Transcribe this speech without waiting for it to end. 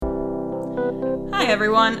Hi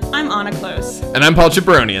everyone, I'm Anna Close. And I'm Paul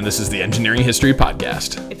Ciparoni, and this is the Engineering History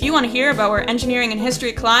Podcast. If you want to hear about where engineering and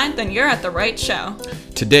history collide, then you're at the right show.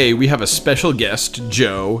 Today we have a special guest,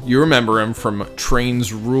 Joe. You remember him from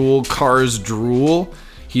Trains Rule, Cars Drool.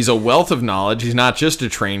 He's a wealth of knowledge. He's not just a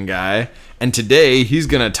train guy. And today he's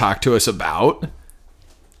going to talk to us about...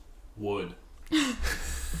 wood.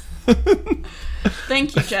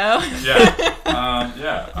 Thank you, Joe.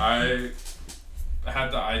 I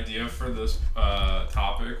had the idea for this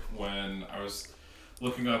topic when I was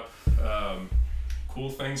looking up cool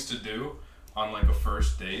things to do on like a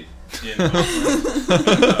first date in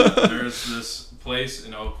Oakland. There's this place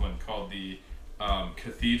in Oakland called the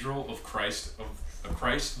Cathedral of Christ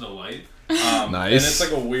the Light. Nice. And it's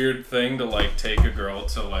like a weird thing to like take a girl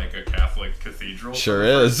to like a Catholic cathedral. Sure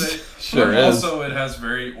is. Sure is. Also, it has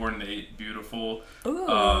very ornate, beautiful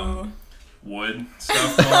wood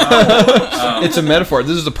stuff going on. It's a metaphor.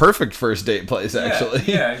 This is the perfect first date place, actually.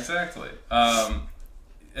 Yeah, exactly.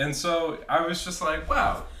 And so I was just like,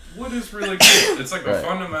 wow, wood is really cool. It's like a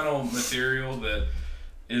fundamental material that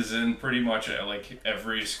is in pretty much like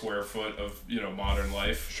every square foot of modern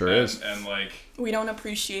life. Sure is. And like We don't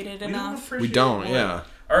appreciate it enough. We don't, yeah.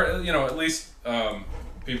 Or at least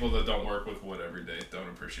people that don't work with wood every day don't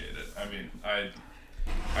appreciate it. I mean, I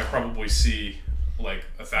probably see like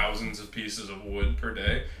thousands of pieces of wood per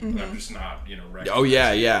day, and I'm just not Oh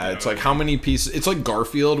yeah. It's like how many pieces? It's like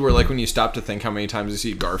Garfield, where like when you stop to think how many times you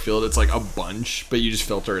see Garfield, it's like a bunch, but you just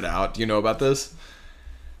filter it out. Do you know about this?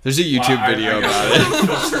 There's a YouTube video about it.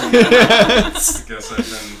 I guess I've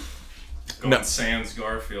been going sans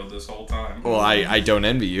Garfield this whole time. Well, I don't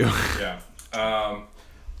envy you. Yeah.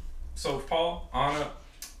 So Paul, Anna,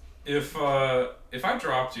 if I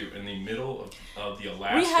dropped you in the middle of the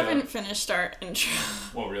Alaska... We haven't finished our intro.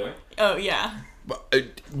 Well, really? Oh, yeah.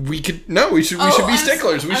 We should be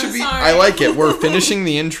sticklers. We should be. Sorry. I like it. We're finishing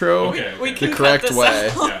the intro Okay. We the can correct cut this way.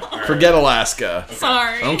 out. Yeah, all right. Forget Alaska.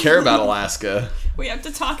 Sorry. I don't care about Alaska. We have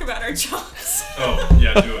to talk about our jobs. Oh,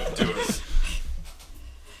 yeah, do it.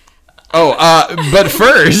 But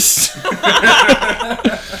first,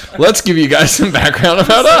 let's give you guys some background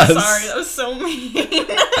about us. Sorry, that was so mean.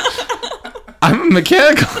 I'm a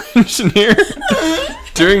mechanical engineer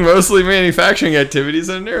doing mostly manufacturing activities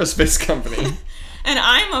at an aerospace company. And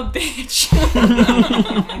I'm a bitch.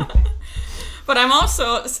 But I'm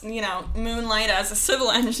also, moonlight as a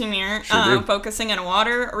civil engineer, focusing on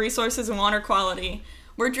water resources and water quality.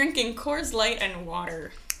 We're drinking Coors Light and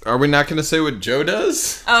water. Are we not going to say what Joe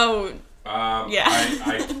does? Oh, yeah.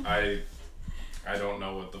 I don't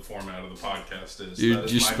know what the format of the podcast is. You're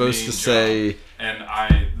supposed to say... And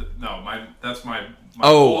that's my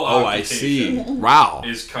Oh, whole I see. occupation Wow.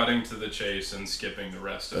 is cutting to the chase and skipping the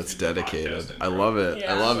rest of That's the dedicated. podcast I intro. love it.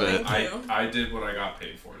 Yeah, I love it. thank you. I did what I got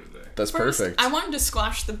paid for today. That's First, perfect. I wanted to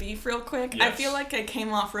squash the beef real quick. I Yes. feel like I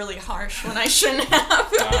came off really harsh when I shouldn't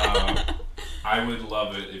have. I would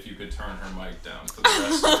love it if you could turn her mic down for the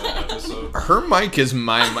rest of the episode. Her mic is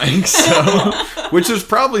my mic, so which is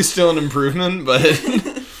probably still an improvement, but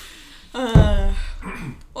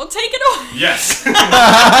Well, take it away. Yes.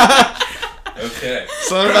 Okay.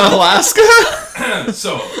 something about Alaska.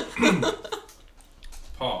 So,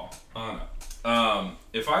 Paul, Anna,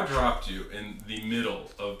 if I dropped you in the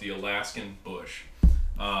middle of the Alaskan bush,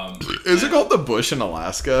 Is it called the bush in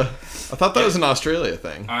Alaska? I thought that was an Australia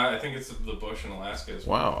thing. I think it's the bush in Alaska as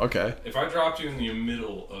well. Wow. Okay. If I dropped you in the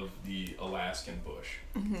middle of the Alaskan bush,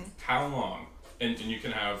 how long? And you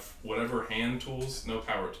can have whatever hand tools, no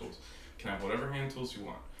power tools. You can have whatever hand tools you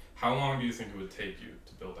want. How long do you think it would take you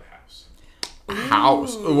to build a house?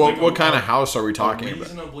 House. What kind of house are we talking A about?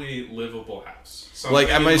 reasonably livable house. Like,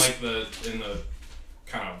 Something am I in the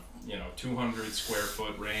kind of 200 square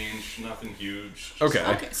foot range, nothing huge.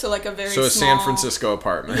 Okay. So like a very So a small... San Francisco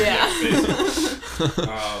apartment. Yeah. Basically.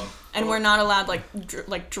 And we're not allowed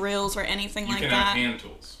like drills or anything You like can that. have hand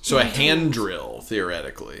tools. So a hand drill,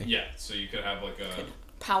 theoretically. Yeah, so you could have like a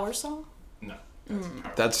Power saw? no.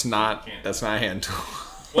 That's not a hand tool.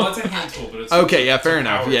 Well, it's a hand tool, but it's Okay, yeah, it's fair a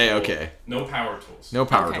enough. power Yeah, tool. okay. No power tools. No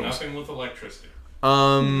power Okay. tools. Nothing with electricity. How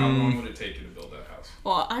Um, long would it take you to build that house?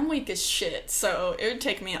 Well, I'm weak as shit, so it would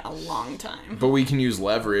take me a long time. but we can use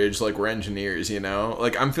leverage, like we're engineers,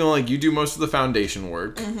 Like I'm feeling like you do most of the foundation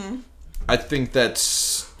work. Mm-hmm. I think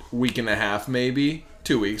that's week and a half, maybe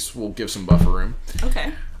 2 weeks. We'll give some buffer room.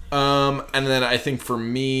 Okay. And then I think for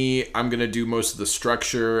me, I'm gonna do most of the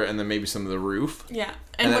structure and then maybe some of the roof. Yeah.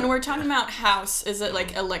 And when we're talking about house, is it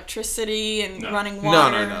like electricity and running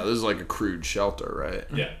water? No. This is like a crude shelter, right?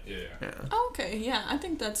 Yeah. Oh, okay, yeah. I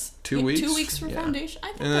think that's 2 weeks. 2 weeks for foundation. I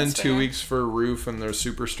think and then that's 2 fair. weeks for roof and their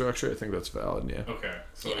superstructure. I think that's valid. Yeah. Okay,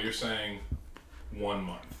 so you're saying 1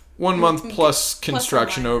 month. 1 month plus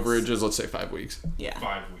construction or minus. overages. Let's say 5 weeks. Yeah.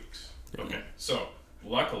 5 weeks. Okay, so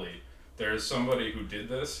luckily there's somebody who did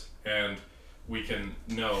this, and we can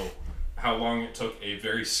know how long it took a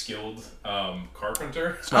very skilled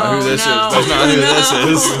carpenter. That's not who this is. That's not who this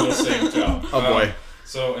is. Do the same job. Oh boy.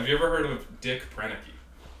 So have you ever heard of Dick Proenneke?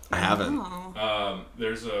 I haven't. Oh.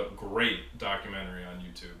 There's a great documentary on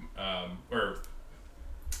YouTube, or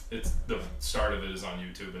it's the start of it is on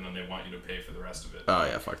YouTube, and then they want you to pay for the rest of it. Oh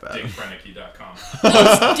yeah, fuck that.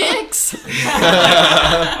 DickProenneke.com. Dicks.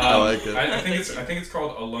 I like it. I think it's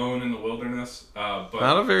called Alone in the Wilderness. But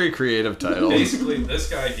Not a very creative title. basically, this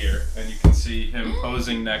guy here, and you can see him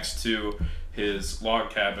posing next to his log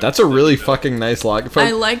cabin. That's a really fucking nice log.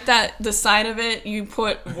 I like that the side of it you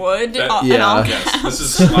put wood and all Yes, this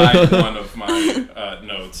is slide one of my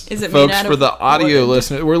notes. Is it Folks, made out for of the audio wood?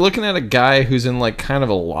 listener, we're looking at a guy who's in like kind of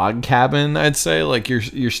a log cabin, I'd say, like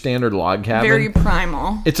your standard log cabin. Very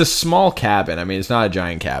primal. It's a small cabin. I mean, it's not a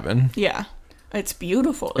giant cabin. Yeah. It's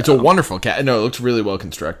beautiful. It's a wonderful cabin. No, it looks really well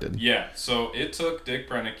constructed. Yeah, so it took Dick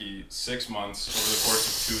Proenneke 6 months over the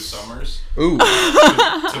course of 2 summers Ooh.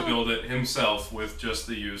 to build it himself with just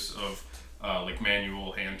the use of like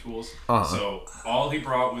manual hand tools. So all he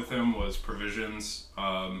brought with him was provisions,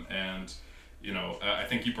 and I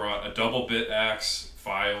think he brought a double bit axe,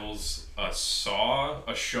 files, a saw,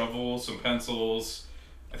 a shovel, some pencils.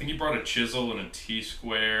 I think he brought a chisel and a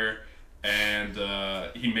T-square, and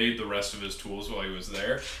he made the rest of his tools while he was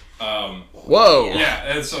there. Whoa.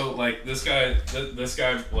 Yeah, and so like this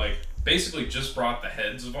guy like basically just brought the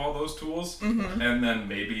heads of all those tools, and then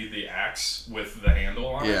maybe the axe with the handle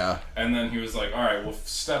on Yeah. it. And then he was like, all right, well,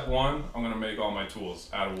 step 1, I'm gonna make all my tools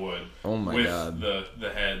out of wood. Oh my with God. the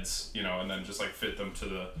heads, and then just like fit them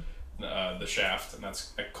to the shaft, and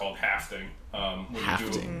that's called hafting.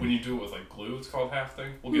 When you do it with like glue, it's called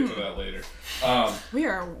hafting. We'll get to that later.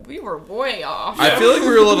 We were way off. I feel like we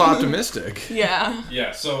were a little optimistic. Yeah.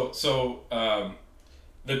 Yeah, so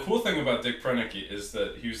the cool thing about Dick Proenneke is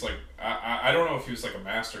that he was like, I don't know if he was like a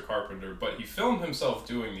master carpenter, but he filmed himself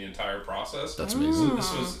doing the entire process. That's amazing.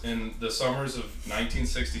 This was in the summers of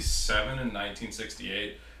 1967 and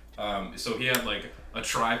 1968. So he had like a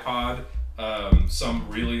tripod, some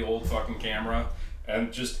really old fucking camera,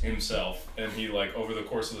 and just himself. And he like over the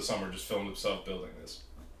course of the summer just filmed himself building this.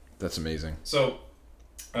 That's amazing. So,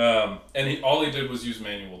 and all he did was use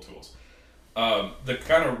manual tools. The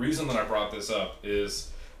kind of reason that I brought this up is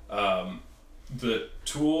the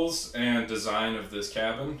tools and design of this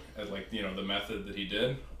cabin, and like the method that he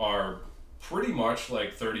did, are pretty much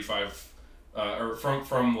like 35 or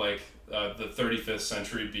from like the 35th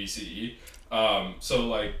century BCE. So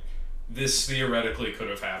like this theoretically could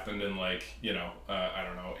have happened in like I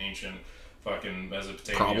don't know, ancient fucking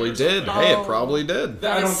Mesopotamia. Probably did. Hey, it probably did.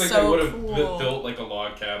 I don't think so they would have cool. built like a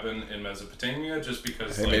log cabin in Mesopotamia just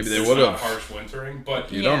because like, maybe they there's would not have. harsh wintering.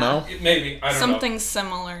 But You don't know. maybe I don't Something know.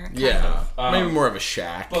 similar. kind Yeah. of. Maybe more of a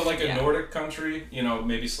shack. But like a Yeah. Nordic country,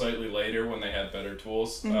 maybe slightly later when they had better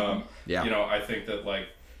tools. Yeah. I think that like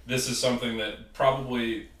this is something that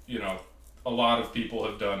probably a lot of people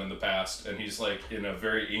have done in the past, and he's like in a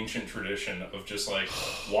very ancient tradition of just like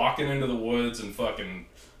walking into the woods and fucking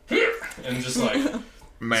and just like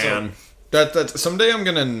Man. That someday I'm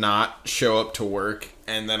gonna not show up to work,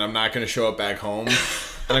 and then I'm not gonna show up back home,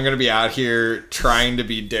 and I'm gonna be out here trying to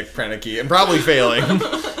be Dick Proenneke and probably failing,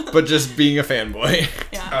 but just being a fanboy.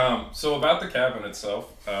 Yeah. So about the cabin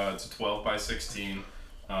itself, it's a 12 by 16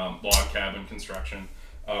 log cabin construction.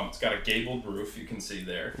 It's got a gabled roof, you can see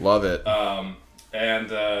there. Love it.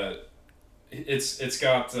 And it's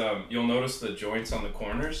got you'll notice the joints on the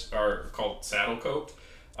corners are called saddle coped.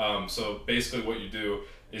 So basically what you do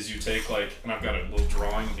is you take and I've got a little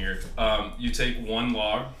drawing here, you take one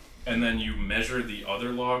log and then you measure the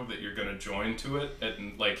other log that you're going to join to it at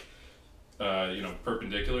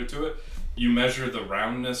perpendicular to it. You measure the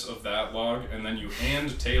roundness of that log, and then you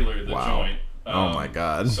hand tailor the joint. Oh my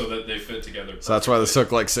God. So that they fit together. So that's why this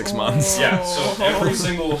took like 6 months. Yeah, so every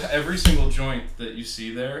single joint that you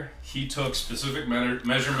see there, he took specific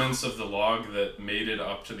measurements of the log that made it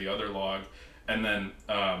up to the other log, and then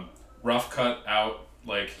rough cut out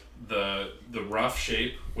like the rough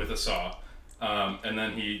shape with a saw, and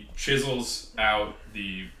then he chisels out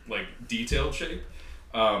the like detailed shape,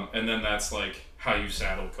 and then that's like how you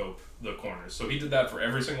saddle cope the corners. So he did that for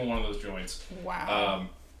every single one of those joints. Wow.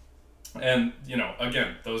 And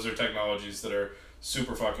again, those are technologies that are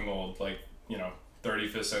super fucking old, like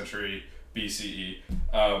 35th century BCE.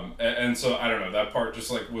 And so I don't know, that part just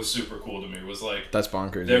like was super cool to me. Was like, that's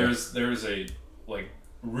bonkers. There's a like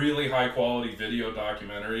really high quality video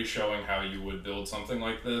documentary showing how you would build something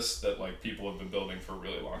like this that like people have been building for a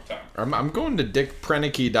really long time. I'm going to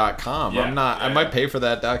dickprenicky.com. I might pay for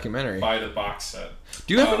that documentary. Buy the box set.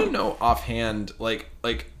 Do you happen to know offhand, like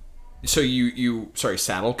so you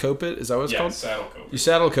saddle cope it? Is that what it's called? Yeah, saddle cope. You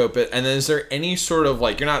saddle cope it, and then is there any sort of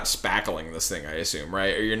like, you're not spackling this thing, I assume,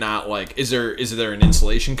 right? Or you're not like, is there an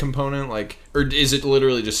insulation component, like, or is it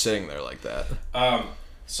literally just sitting there like that?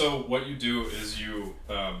 So what you do is you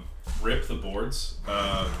rip the boards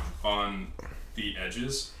on the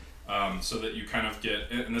edges so that you kind of get,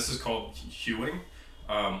 and this is called hewing,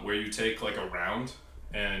 where you take like a round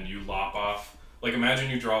and you lop off, like imagine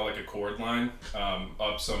you draw like a chord line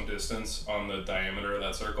up some distance on the diameter of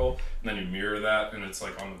that circle, and then you mirror that and it's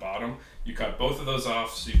like on the bottom. You cut both of those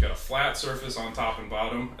off, so you've got a flat surface on top and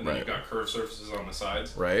bottom, and then you've got curved surfaces on the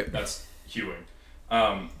sides. Right. That's hewing.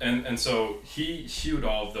 And so he hewed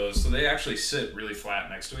all of those, so they actually sit really flat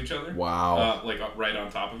next to each other. Wow. Like right on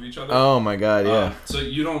top of each other. Oh my god, yeah. So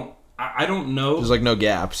you don't, I don't know. There's like no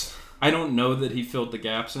gaps. I don't know that he filled the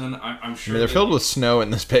gaps in. I'm sure. I mean, they're filled with snow in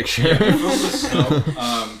this picture. Yeah, they're filled with snow.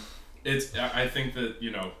 I think that,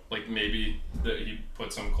 like maybe that he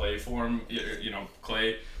put some clay form,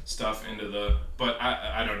 clay stuff into the, but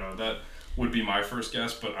I don't know. That would be my first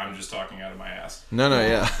guess, but I'm just talking out of my ass. No,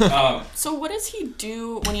 yeah. So what does he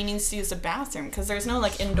do when he needs to use the bathroom? Because there's no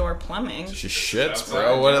like indoor plumbing. She shits,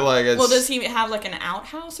 bro. What like? It's... Well, does he have like an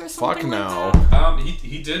outhouse or something? Fuck no. Like that?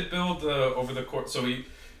 He did build over the course. So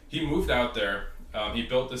he moved out there. He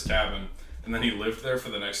built this cabin, and then he lived there for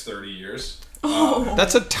the next 30 years.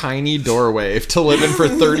 That's a tiny doorway to live in for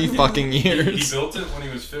 30 fucking years. He built it when he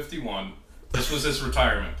was 51. This was his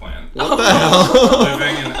retirement plan. What the hell?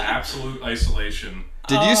 Living in absolute isolation.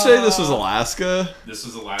 Did you say this was Alaska? This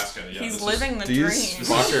is Alaska, yeah. He's living the dream. These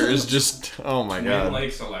fuckers just, oh my god. Twin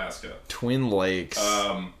Lakes, Alaska. Twin Lakes.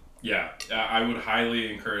 Yeah, I would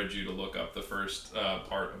highly encourage you to look up the first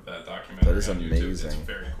part of that documentary. That is amazing. YouTube. It's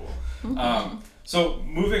very cool. So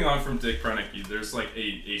moving on from Dick Prenicky, there's like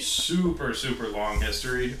a super, super long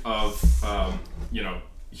history of,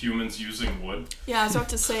 humans using wood. Yeah, I was about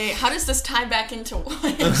to say, how does this tie back into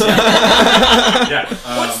wood? Yeah.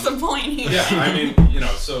 What's the point here? Yeah, I mean,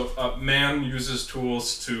 so man uses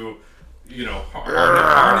tools to,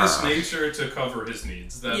 harness nature to cover his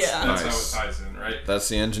needs. That's how it ties in, right? That's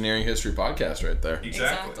the engineering history podcast right there.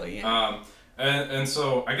 Exactly. Yeah. And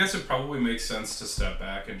so I guess it probably makes sense to step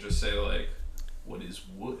back and just say, like, what is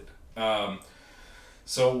wood?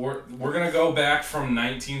 So we're gonna go back from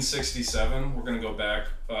 1967. We're gonna go back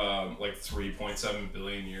like 3.7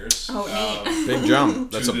 billion years. Oh, neat. Big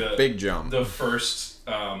jump. That's a big jump. The first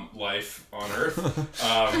life on Earth.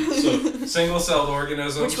 So single-celled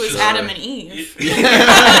organisms. Which was Adam and Eve.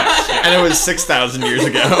 And it was 6,000 years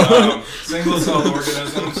ago. Single-celled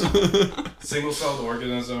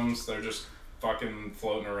organisms. They're just fucking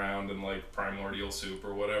floating around in like primordial soup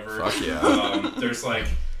or whatever. Fuck yeah. There's like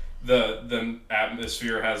the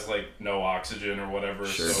atmosphere has like no oxygen or whatever.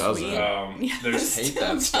 Sure so, doesn't. There's hate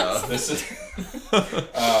that stuff. This is,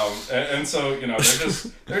 and so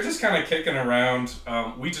they're just kind of kicking around.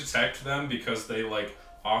 We detect them because they like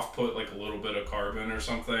off-put like a little bit of carbon or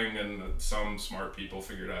something, and some smart people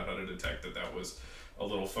figured out how to detect that was a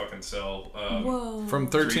little fucking cell. Whoa. From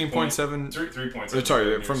 13.7. 3.7.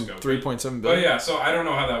 Sorry, from 3.7 billion. But yeah, so I don't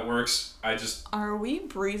know how that works. Are we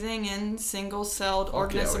breathing in single-celled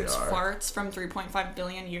organisms' farts from 3.5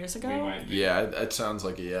 billion years ago? We might be. Yeah, it sounds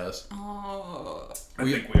like a yes. Oh. I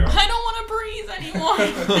think we are. I don't want to breathe anymore.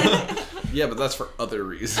 Yeah, but that's for other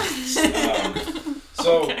reasons.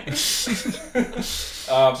 So, It's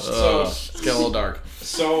getting a little dark.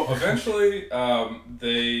 So eventually,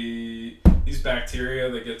 these bacteria,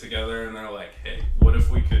 they get together and they're like, hey, what if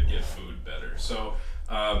we could get food better? So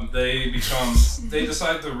they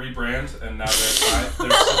decide to rebrand, and now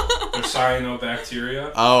they're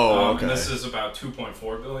cyanobacteria. Oh, okay. And this is about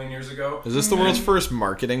 2.4 billion years ago. Is this the world's first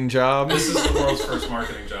marketing job? This is the world's first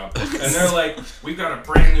marketing job. And they're like, we've got a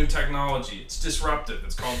brand new technology. It's disruptive.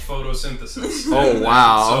 It's called photosynthesis. Oh,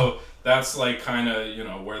 wow. So that's like kind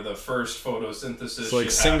of, where the first photosynthesis It's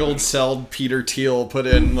like single-celled Peter Thiel put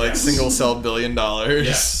in like single-celled $1 billion.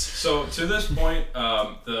 Yes. So to this point,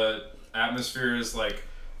 the atmosphere is like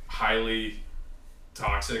highly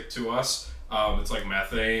toxic to us. It's like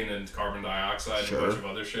methane and carbon dioxide and a bunch of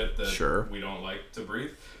other shit that we don't like to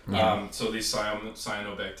breathe. So these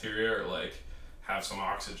cyanobacteria are like have some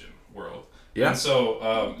oxygen world. Yeah. And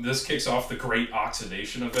so this kicks off the Great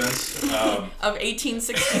Oxidation Event of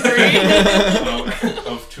 1863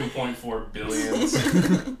 of 2.4 billion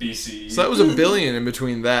BCE. So that was a billion in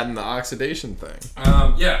between that and the oxidation thing.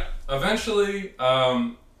 Yeah. Eventually,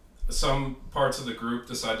 some parts of the group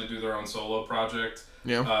decide to do their own solo project.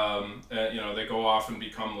 Yeah. They go off and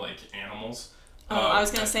become like animals. I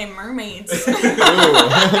was going to say mermaids. No,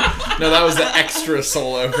 that was the extra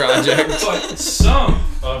solo project. But some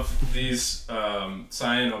of these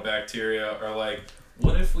cyanobacteria are like,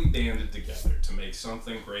 what if we banded together to make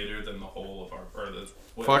something greater than the whole of our...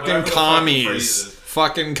 Fucking commies.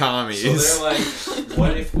 Fucking commies. So they're like,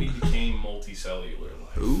 what if we became multicellular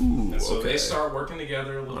life? Ooh, and so they start working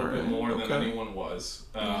together a little bit more than anyone was.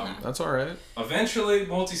 That's all right. Eventually,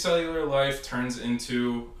 multicellular life turns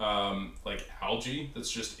into like algae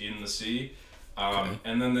that's just in the sea.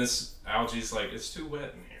 And then this algae's like, it's too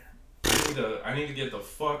wet in here. I need to get the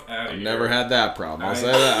fuck out of here. I've never had that problem. I'll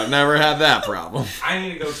say that. I've never had that problem. I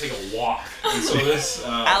need to go take a walk. And so this...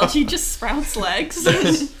 algae just sprouts legs.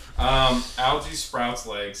 Algae sprouts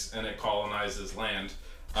legs and it colonizes land.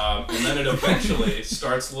 And then it eventually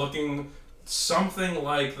starts looking something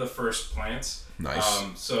like the first plants. Nice.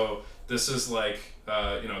 So this is like,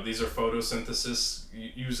 these are photosynthesis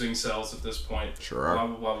using cells at this point. Sure. Blah,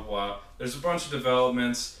 blah, blah, blah. There's a bunch of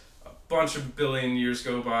developments. A bunch of billion years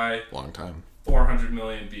go by. Long time. 400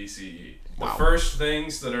 million BCE. Wow. The first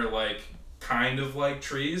things that are like, kind of like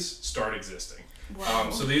trees start existing. Wow.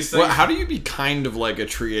 So these things... How do you be kind of like a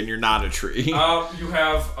tree and you're not a tree? You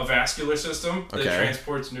have a vascular system that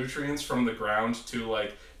transports nutrients from the ground to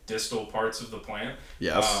like distal parts of the plant.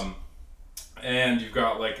 Yes. And you've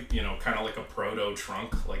got like, kind of like a proto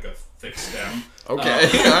trunk, like a thick stem. Okay,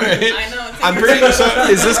 all right. I know. I'm pretty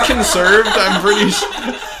sure. Is this conserved? I'm pretty sure.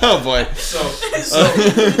 Oh boy. So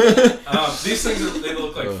these things they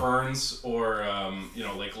look like ferns or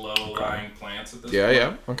like low-lying plants at this point.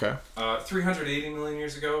 Yeah. Okay. 380 million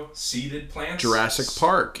years ago, seeded plants. Jurassic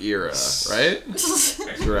Park era, right?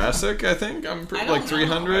 Jurassic, I think. I'm like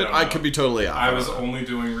 300. I could be totally off. I was only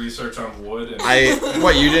doing research on wood. And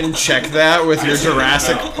what? You didn't check that with your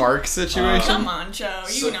Jurassic Park situation? Come on, Joe.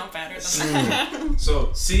 You know better than that.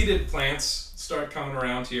 So seeded plants start coming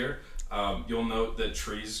around here. You'll note that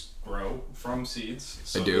trees grow from seeds.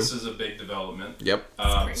 So they do. This is a big development. Yep.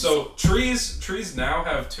 So trees now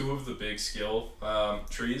have two of the big skill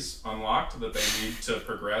trees unlocked that they need to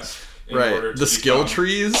progress in order to the skill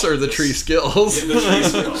trees or the tree skills? The tree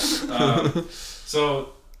skills.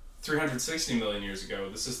 So 360 million years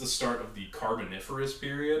ago, this is the start of the Carboniferous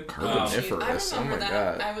period. Carboniferous. I remember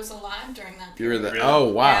that. God. I was alive during that period. You were the Really? Oh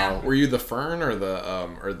wow. Yeah. Were you the fern or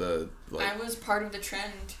the I was part of the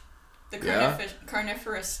trend. The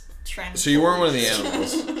carnivorous trend. So you weren't one of the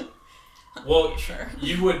animals. Well, sure.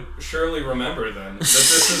 You would surely remember then that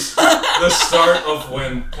this is the start of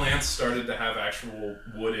when plants started to have actual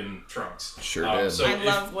wooden trunks. Sure did. So I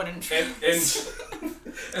love wooden trunks.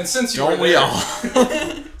 And since you Don't were we there, all?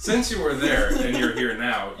 Since you were there and you're here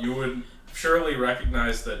now, you would surely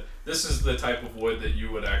recognize that this is the type of wood that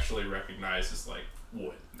you would actually recognize as like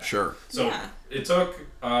wood. Now. Sure. So it took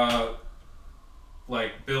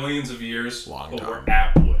like billions of years, Long but time. we're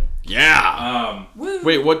at wood. Yeah.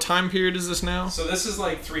 Wait, what time period is this now? So this is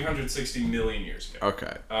like 360 million years ago.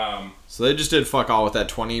 Okay. So they just did fuck all with that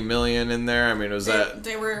 20 million in there. I mean,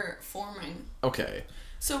 They were forming. Okay.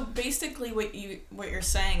 So basically, what you're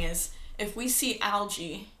saying is, if we see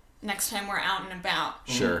algae next time we're out and about,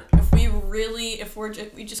 sure. If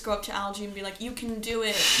we just go up to algae and be like, you can do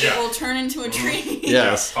it, it will turn into a tree.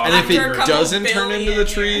 Yes. And if it doesn't turn into the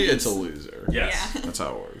tree, years. it's a loser. Yes. That's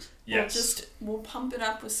how it works. Yes. We'll pump it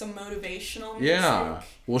up with some motivational music. Yeah.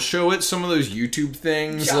 We'll show it some of those YouTube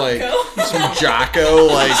things, Jocko. like some Jocko,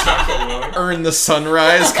 like earn the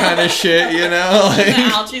sunrise kind of shit, you know? The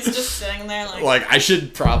algae's just sitting there like I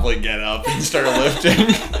should probably get up and start lifting.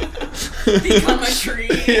 Become a tree.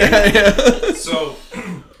 Yeah. So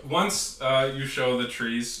once you show the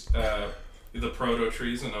trees, the proto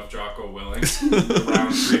trees enough Jocko Willings,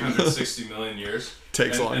 around 360 million years.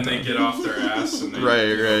 Takes a long time. And they get off their ass and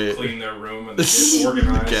they clean their room and they get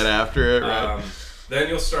organized. Get after it, right. Then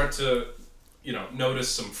you'll start to, notice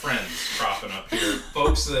some friends cropping up here.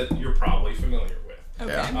 Folks that you're probably familiar with.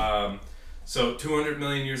 Okay. Yeah. So 200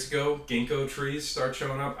 million years ago, ginkgo trees start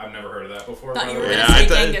showing up. I've never heard of that before. Thought you were going to say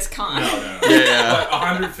Genghis Khan. No. Yeah. But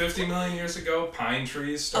 150 million years ago, pine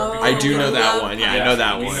trees start I do know that one. Yeah, I know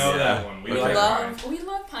that one. We know that one. We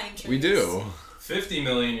love pine trees. We do. 50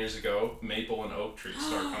 million years ago, maple and oak trees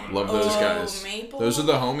start coming Love around. those guys. Maple? Those are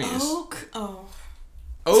the homies. Oak? Oh.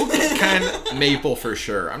 Oak kind of maple for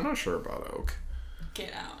sure. I'm not sure about oak.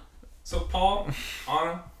 Get out. So, Paul,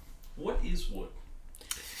 Anna, what is wood?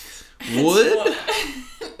 Wood?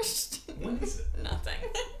 What is it? Nothing.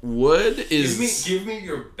 Wood is... Give me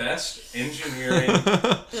your best engineering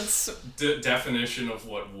It's definition of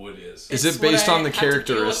what wood is. Is it's it based what on I the have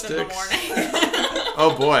to deal with in the characteristics? morning.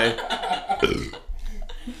 Oh boy.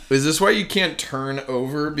 Is this why you can't turn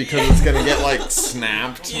over because it's gonna get like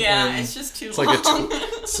snapped? Yeah, it's just too It's long. like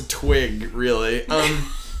it's a twig, really.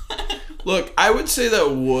 Look, I would say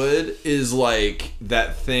that wood is like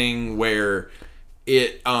that thing where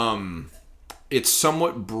it's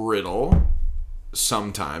somewhat brittle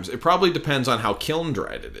sometimes. It probably depends on how kiln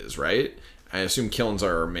dried it is, right? I assume kilns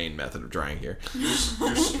are our main method of drying here.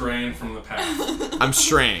 You're straying from the path. I'm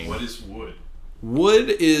straying. What is wood? Wood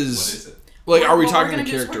is... What is it? Like, are we What talking we're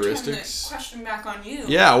the gonna do is we're turning characteristics? the question back on you.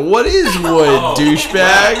 Yeah, what is wood,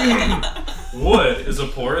 douchebag? Wood is a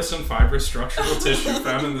porous and fibrous structural tissue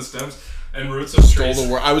found in the stems and roots of Stole trees.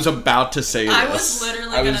 the word. I was about to say this. I was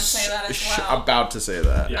literally gonna say that as well. About to say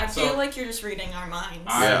that. Yeah, I so feel like you're just reading our minds.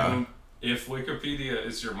 Yeah. If Wikipedia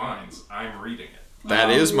is your minds, I'm reading it.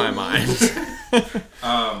 That is my mind.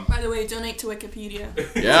 By the way, donate to Wikipedia.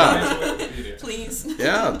 Yeah. Wikipedia. Please.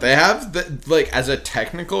 Yeah, they have, like, as a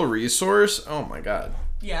technical resource, oh my god.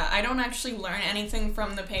 Yeah, I don't actually learn anything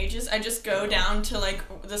from the pages. I just go down to like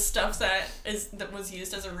the stuff that was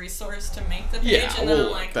used as a resource to make the page, Yeah, and then well,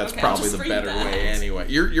 I'm like, that's okay, I'll probably just the read better that. way anyway.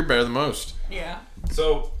 You're better than most. Yeah.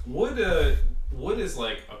 So wood is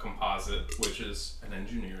like a composite, which is an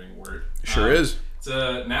engineering word. Sure is. It's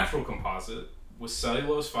a natural composite with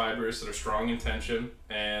cellulose fibers that are strong in tension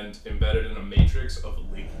and embedded in a matrix of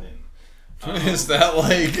lignin. Is that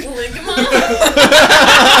like... Ligma?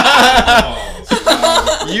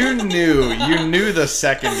 You knew the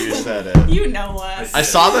second you said it. You know us. I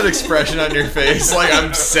saw that expression on your face, like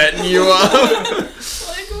I'm setting you up.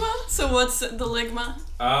 Ligma? So what's the ligma?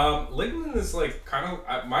 Lignin is like kind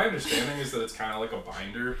of, my understanding is that it's kind of like a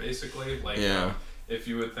binder, basically. Like, Yeah. If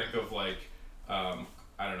you would think of like, I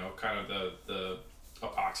don't know, kind of the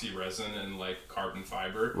epoxy resin and like carbon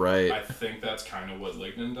fiber. Right. I think that's kind of what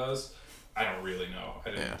lignin does. I don't really know. I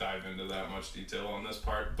didn't Yeah. dive into that much detail on this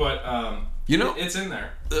part, but You know, it's in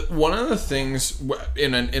there. one of the things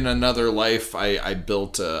in another life, I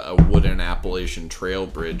built a wooden Appalachian Trail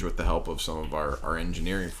bridge with the help of some of our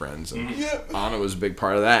engineering friends, and Anna was a big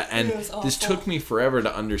part of that. And It was this awful. took me forever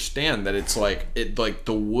to understand that it's like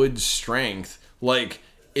the wood strength, like.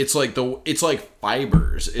 It's like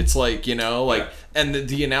fibers. It's like, you know, like, and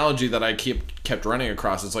the analogy that I kept running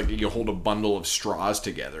across is like you hold a bundle of straws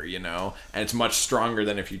together, you know, and it's much stronger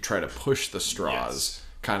than if you try to push the straws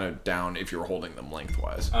kind of down if you're holding them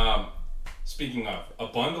lengthwise. Speaking of, a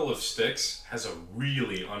bundle of sticks has a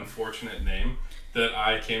really unfortunate name that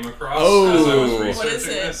I came across as I was researching What is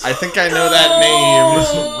it? this. I think I know that name.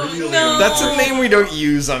 Oh, Really no. That's a name we don't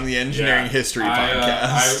use on the engineering history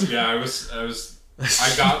podcast.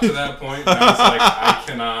 I got to that point and I was like, I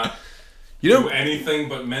cannot do anything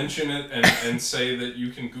but mention it and say that you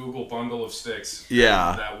can Google bundle of sticks.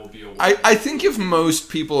 Yeah. That will be a word. I think if most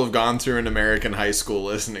people have gone through an American high school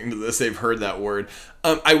listening to this, they've heard that word.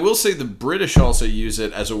 I will say the British also use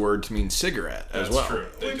it as a word to mean cigarette as well. True.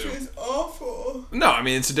 They do. awful. No, I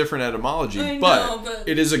mean it's a different etymology, I know, but but-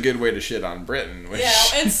 it is a good way to shit on Britain. Which Yeah,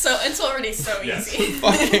 it's already so Yes. easy.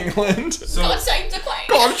 fuck England. So, God save the Queen.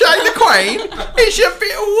 God save the Queen. It's a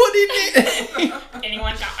bit of wood in it.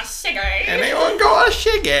 Anyone got a cigarette? Anyone got a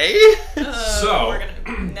shiggy? So- we're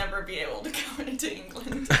gonna never be able to go into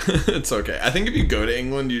England. It's okay. I think if you go to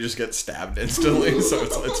England, you just get stabbed instantly, so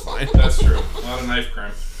it's fine. that's true. A lot of knife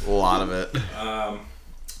crime. A lot of it.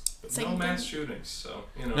 But Same no thing. mass shootings, so,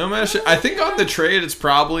 you know. No matter. I think on the trade, it's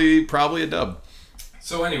probably a dub.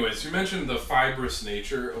 So anyways, you mentioned the fibrous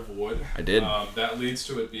nature of wood. I did. That leads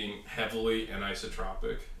to it being heavily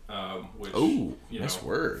anisotropic, which, Ooh, you know, nice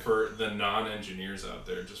word. for the non-engineers out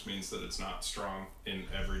there, just means that it's not strong in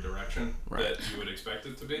every direction Right. that you would expect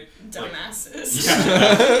it to be. Like, Dumbasses.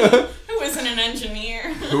 yeah, Who isn't an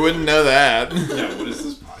engineer? Who wouldn't know that? yeah, what is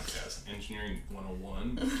this podcast? Engineering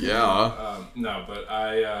 101? Yeah. No, but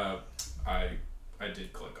I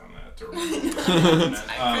did click on that to remember.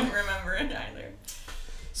 I couldn't remember it either.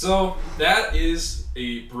 So that is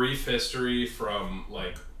a brief history from,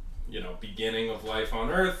 like, you know, beginning of life on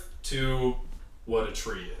Earth to what a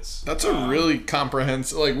tree is. That's a really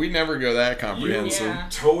comprehensive. Like, we never go that comprehensive. You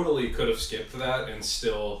totally could have skipped that and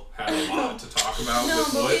still had a lot to talk about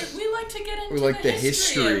with wood. We like to get into the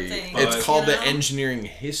history. of things. It's called the Engineering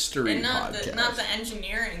History and not Podcast. Not the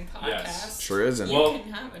engineering podcast. Yes. Sure isn't. You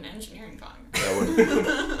can have an engineering podcast.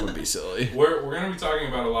 That would be silly. We're going to be talking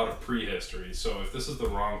about a lot of prehistory, so if this is the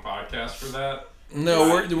wrong podcast for that...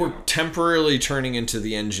 No, we're temporarily turning into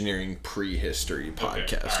the Engineering Prehistory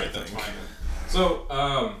Podcast, okay. I think. That's fine then.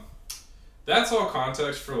 So, that's all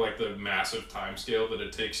context for like the massive time scale that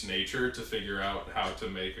it takes nature to figure out how to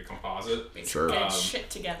make a composite. Sure. Get shit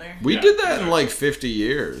together. We did that in like 50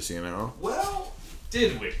 years, you know? Well,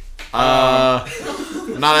 did we? Not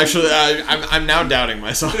actually. I'm now doubting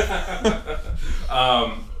myself.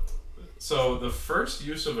 So the first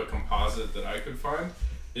use of a composite that I could find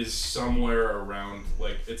is somewhere around,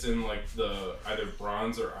 like, it's in like the either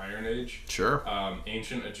Bronze or Iron Age. Sure.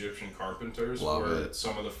 Ancient Egyptian carpenters Love were it.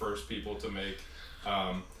 some of the first people to make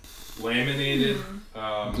laminated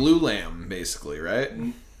glue lamb, basically, right?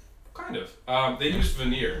 Kind of. They used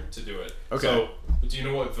veneer to do it. Okay. So, do you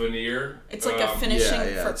know what veneer? It's like a finishing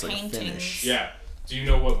for it's like a paintings. finish. Yeah. Do you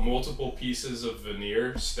know what multiple pieces of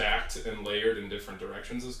veneer stacked and layered in different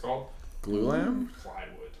directions is called? Glue lamb?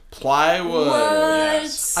 Plywood. Plywood. What?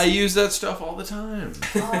 Yes. I use that stuff all the time.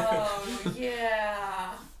 Oh,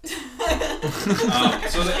 yeah.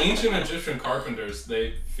 So the ancient Egyptian carpenters,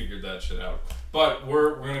 they figured that shit out. But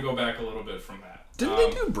we're gonna go back a little bit from that. Didn't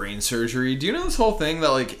they do brain surgery? Do you know this whole thing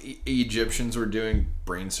that like Egyptians were doing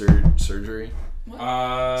brain surgery? Is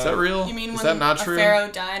that real? You mean is when that not a true?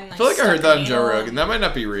 pharaoh died and I feel like I heard that on Joe needle? Rogan. That might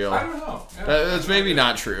not be real. I don't know. Yeah. That's maybe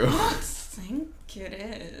not true. I don't think it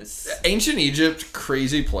is. Ancient Egypt,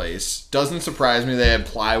 crazy place. Doesn't surprise me. They had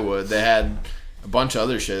plywood. They had a bunch of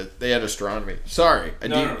other shit. They had astronomy. Sorry,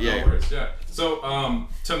 No worries. Yeah. So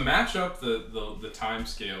to match up the time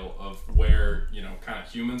scale of where kind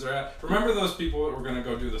of humans are at. Remember those people that were gonna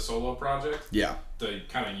go do the solo project? Yeah. The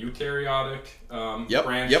kind of eukaryotic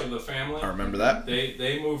branch Yep. of the family. I remember that.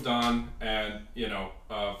 They moved on, and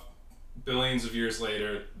billions of years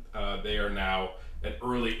later, they are now at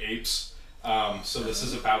early apes. So this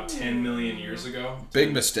is about 10 million years ago.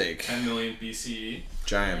 Big mistake. 10 million BCE.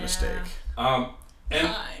 Giant mistake. And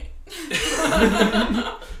Why?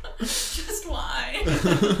 Just why?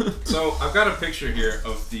 so I've got a picture here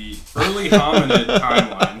of the early hominid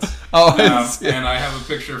timelines. And I have a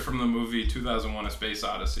picture from the movie 2001: A Space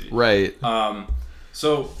Odyssey. Right.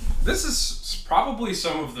 So this is probably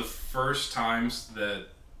some of the first times that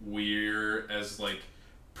we're as like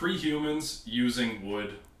pre-humans using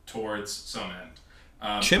wood towards some end.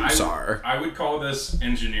 Chimps I would call this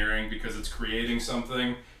engineering because it's creating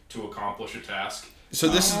something to accomplish a task. So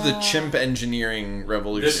this is the chimp engineering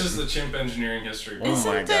revolution. This is the chimp engineering history. Oh my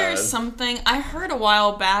Isn't there God. something I heard a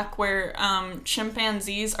while back where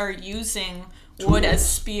chimpanzees are using wood as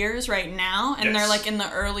spears right now, and they're like in the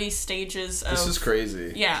early stages of. This is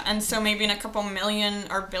crazy. Yeah, and so maybe in a couple million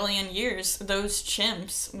or billion years, those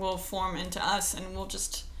chimps will form into us, and we'll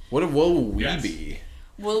just. What will we Yes. be?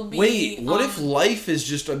 We'll be. Wait, what if life is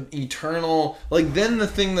just an eternal... Like, then the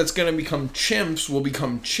thing that's going to become chimps will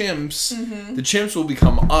become chimps. Mm-hmm. The chimps will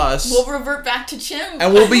become us. We'll revert back to chimps.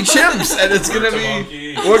 And we'll be chimps. And it's going to be...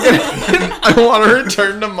 Monkey. We're gonna, I want to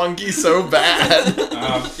return to monkey so bad.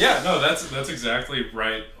 That's exactly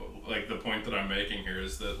right. Like, the point that I'm making here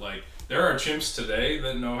is that, like, there are chimps today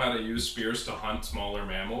that know how to use spears to hunt smaller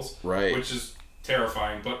mammals. Right. Which is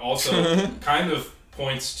terrifying, but also kind of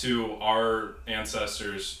points to our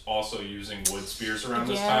ancestors also using wood spears around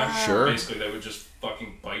this time. Sure. Basically, they would just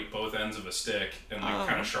fucking bite both ends of a stick and like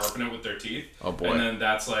kind of sharpen it with their teeth. Oh, boy. And then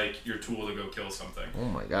that's like your tool to go kill something. Oh,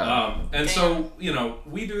 my God. And so,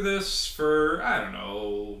 we do this for, I don't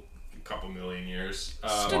know, a couple million years.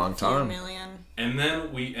 It's a long time. Million. And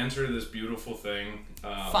then we enter this beautiful thing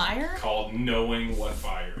Fire? called knowing what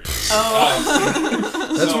fire is.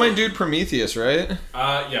 That's my dude Prometheus, right?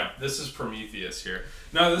 Yeah, this is Prometheus here.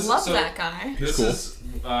 No, this Love is, so that guy. This cool. is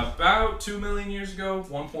about 2 million years ago,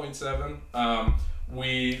 1.7.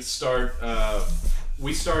 We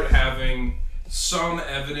start having some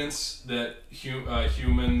evidence that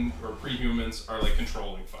human or pre-humans are like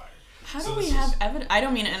controlling fire. How So do we this have is- evidence? I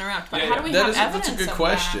don't mean to interrupt, but Yeah, how yeah. do we have evidence? That's a good of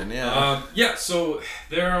question, that? yeah. So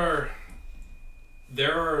there are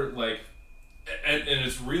like, and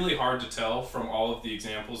it's really hard to tell from all of the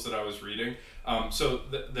examples that I was reading. So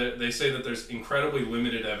they say that there's incredibly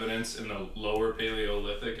limited evidence in the lower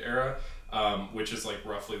Paleolithic era, which is like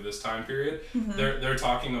roughly this time period. Mm-hmm. They're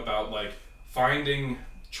talking about like finding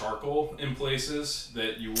charcoal in places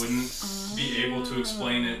that you wouldn't be able to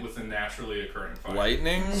explain it with a naturally occurring fire.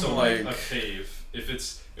 Lightning? So like a cave. If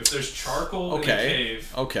there's charcoal in a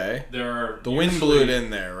cave, there are the wind blew it in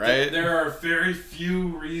there, right? There are very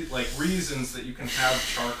few reasons that you can have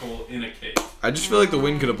charcoal in a cave. I just feel like the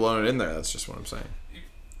wind could have blown it in there. That's just what I'm saying.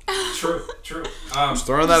 True. Just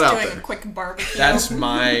throwing that out there. A quick barbecue. That's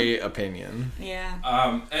my opinion.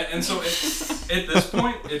 Yeah. And so at this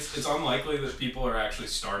point, it's unlikely that people are actually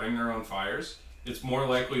starting their own fires. It's more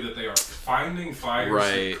likely that they are finding fires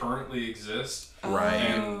that currently exist. Right.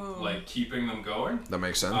 And like keeping them going. That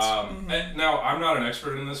makes sense. And now I'm not an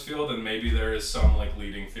expert in this field, and maybe there is some like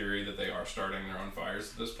leading theory that they are starting their own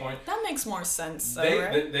fires at this point. That makes more sense.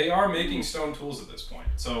 Though, they are making stone tools at this point.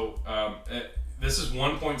 So this is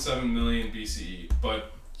 1.7 million BCE,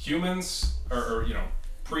 but humans or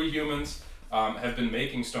pre-humans have been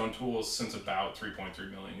making stone tools since about 3.3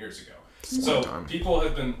 million years ago. So people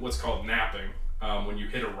have been what's called napping. When you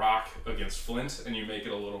hit a rock against flint and you make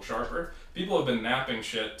it a little sharper, people have been napping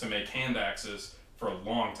shit to make hand axes for a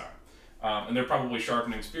long time. And they're probably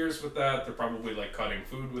sharpening spears with that. They're probably like cutting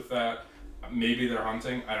food with that. Maybe they're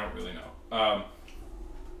hunting. I don't really know.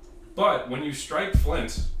 But when you strike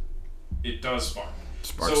flint, it does spark.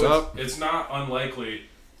 Sparks up. It's not unlikely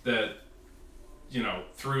that,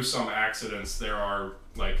 through some accidents, there are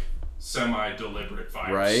like semi-deliberate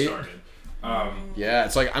fires started. Yeah,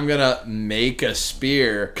 it's like, I'm gonna make a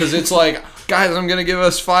spear, because it's like, guys, I'm gonna give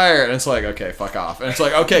us fire, and it's like, okay, fuck off, and it's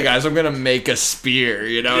like, okay, guys, I'm gonna make a spear,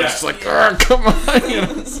 it's like, come on,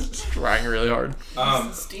 it's trying really hard.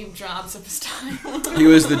 Steve Jobs of his time. He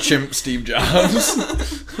was the chimp Steve Jobs.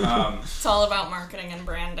 It's all about marketing and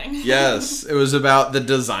branding. Yes, it was about the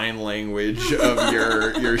design language of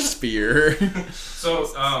your spear.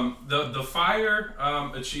 So the fire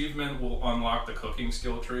achievement will unlock the cooking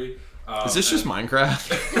skill tree. Is this just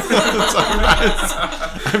Minecraft?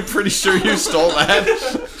 I'm pretty sure you stole that.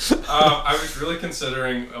 I was really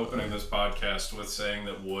considering opening this podcast with saying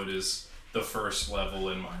that wood is the first level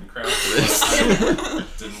in Minecraft.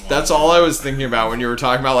 That's all I was thinking about when you were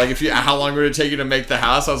talking about like how long would it take you to make the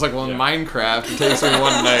house? I was like, well, in Minecraft it takes me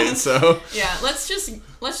one night. So yeah,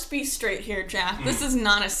 let's be straight here, Jack. This is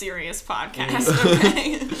not a serious podcast,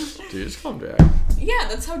 okay? Dude, just call him Jack. Yeah,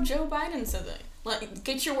 that's how Joe Biden said it.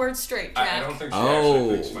 Get your words straight, Jack. I don't think she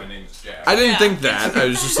actually thinks my name is Jack. I didn't think that. I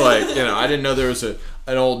was just like, I didn't know there was an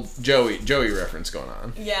old Joey reference going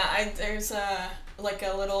on. Yeah, there's a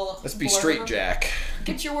little... Let's be straight, Jack.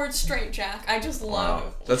 Get your words straight, Jack. I just love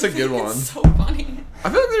it. That's a good one. It's so funny. I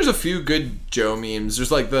feel like there's a few good Joe memes.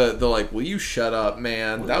 There's like the like, will you shut up,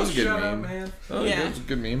 man? That was a good meme. That was a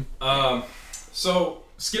good meme. So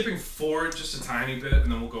skipping forward just a tiny bit,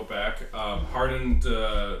 and then we'll go back. Hardened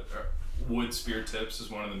wood spear tips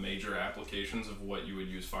is one of the major applications of what you would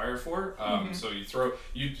use fire for. So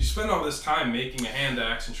you spend all this time making a hand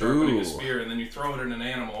axe and sharpening a spear, and then you throw it in an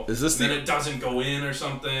animal. Then it doesn't go in or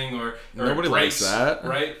something, or nobody likes that,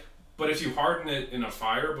 right? But if you harden it in a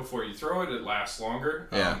fire before you throw it, it lasts longer.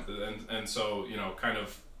 And so kind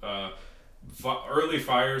of. Early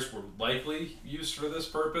fires were likely used for this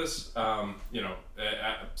purpose,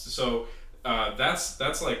 so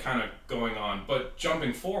that's like kind of going on. But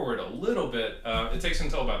jumping forward a little bit, it takes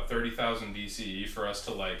until about 30,000 BCE for us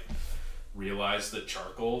to like realize that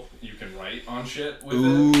charcoal you can write on shit with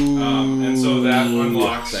it, and so that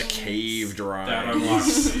unlocks the cave drawing. That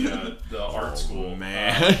unlocks the art school.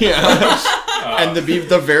 Man, and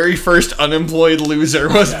the very first unemployed loser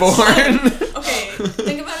was born. Okay,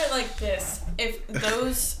 think about it like this: if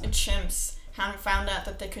those chimps hadn't found out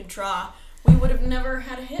that they could draw, we would have never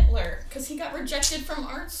had a Hitler, because he got rejected from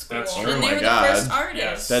art school. That's true. And they Oh my were God. the first artists.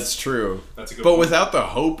 Yes. That's true. That's a good But point. without the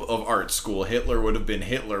hope of art school, Hitler would have been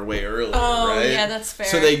Hitler way earlier, right? Yeah, that's fair.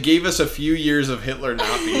 So they gave us a few years of Hitler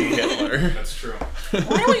not being Hitler. That's true.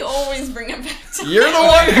 Why do we always bring it back to You're the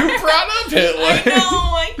one who brought up Hitler. I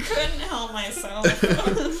know, I couldn't help myself.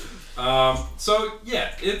 So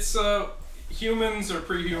yeah, it's humans or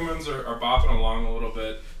pre-humans are bopping along a little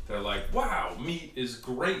bit. They're like, wow, meat is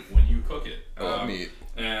great when you cook it. Meat.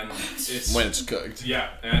 And it's When it's cooked. Yeah,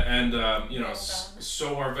 and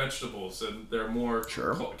so are vegetables, and they're more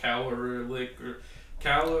calorically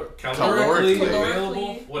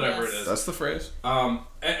available, whatever it is. That's the phrase.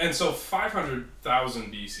 And so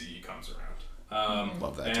 500,000 BCE comes around.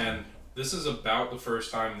 Love that And time. this is about the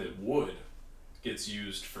first time that wood gets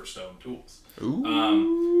used for stone tools.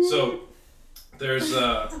 Ooh. So there's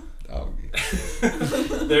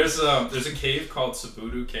there's a cave called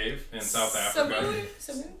Sabudu Cave in South Africa.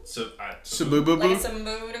 Sabubu. Like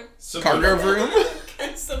Sabudu. Cargo room.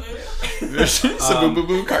 Sabudu.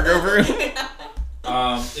 Sabubu cargo room.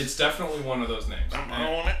 It's definitely one of those names. I'm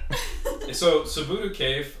on it. So Sabutu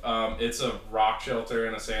Cave, it's a rock shelter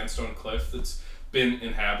in a sandstone cliff that's been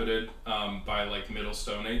inhabited by like Middle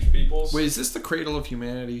Stone Age peoples. Wait, is this the cradle of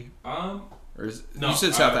humanity? Or is No, you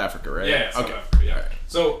said South Africa, right? Yeah, South okay. Africa, yeah. Right.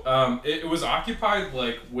 So it was occupied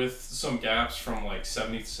like with some gaps from like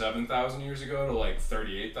 77,000 years ago to like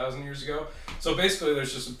 38,000 years ago. So basically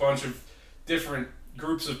there's just a bunch of different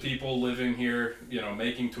groups of people living here,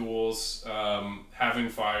 making tools, having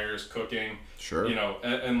fires, cooking, Sure.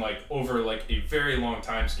 and like over like a very long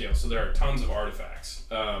time scale. So there are tons of artifacts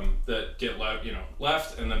that get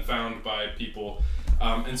left and then found by people.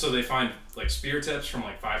 And so they find like spear tips from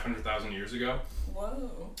like 500,000 years ago.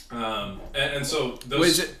 Whoa. And so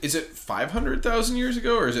those. Wait, is it 500,000 years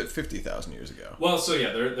ago or is it 50,000 years ago? Well, so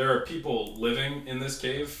yeah, there are people living in this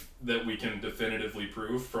cave that we can definitively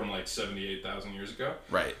prove from like 78,000 years ago.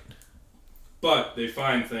 Right. But they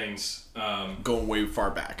find things Going way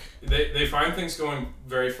far back. They find things going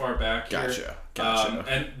very far back. Gotcha.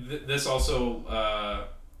 And this also.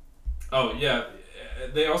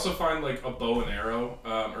 They also find like a bow and arrow,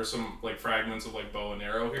 or some like fragments of like bow and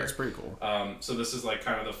arrow here. That's pretty cool. So this is like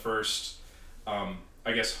kind of the first,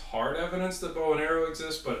 I guess, hard evidence that bow and arrow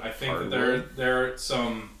exists. But I think that there are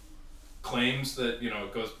some claims that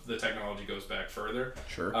the technology goes back further.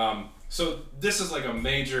 Sure. So this is like a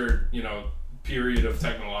major period of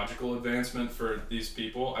technological advancement for these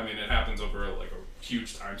people. I mean, it happens over like a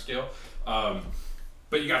huge time scale.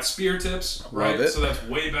 But you got spear tips, right? Love it. So that's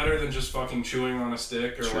way better than just fucking chewing on a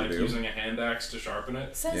stick or Sure like do. using a hand axe to sharpen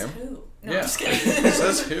it. Says Yeah. who? No, Yeah. I'm just kidding.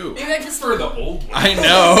 Says who? Maybe I just For the old one. I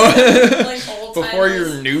know. like old Before your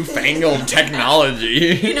timers. newfangled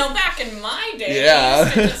technology. Back in my day, Yeah. we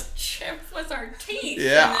used to just chip with our teeth.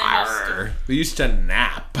 Yeah. And then just Arr. We used to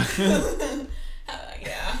nap.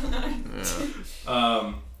 yeah.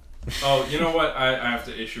 Oh, you know what? I have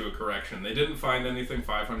to issue a correction. They didn't find anything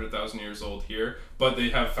 500,000 years old here, but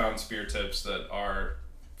they have found spear tips that are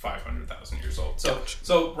 500,000 years old. So, Gotcha.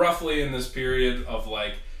 so roughly in this period of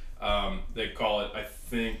like, they call it, I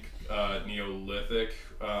think, Neolithic.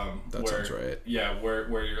 That sounds right. Yeah,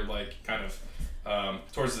 where you're like kind of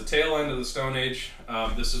towards the tail end of the Stone Age.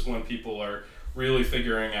 This is when people are really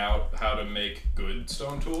figuring out how to make good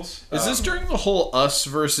stone tools. Is this during the whole us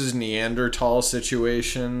versus Neanderthal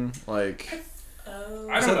situation? Like, Oh.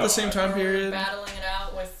 I is don't that know. the same time period? Battling it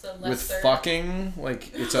out with the lesser. With fucking?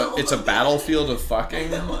 Like, it's a battlefield of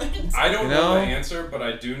fucking? I don't know know? the answer, but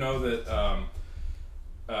I do know that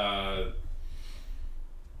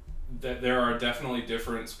that there are definitely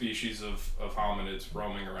different species of hominids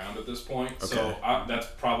roaming around at this point. Okay. So that's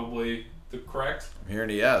probably the correct. I'm hearing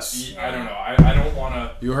a yes. I don't know. I don't want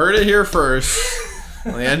to. You heard it here first.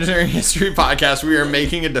 On the Engineering History Podcast, we are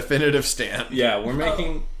making a definitive stand. Yeah, we're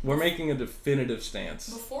making a definitive stance.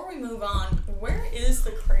 Before we move on, where is the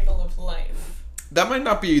Cradle of Life? That might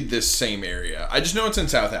not be this same area. I just know it's in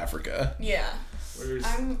South Africa. Yeah. Where's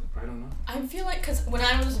I don't know. I feel like, because when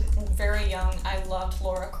I was very young, I loved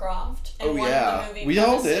Laura Croft. And Oh, one yeah. Of the movie We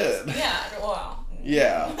all premises- did. Yeah, well.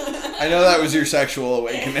 Yeah. I know that was your sexual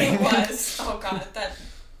awakening. It was. Oh, God,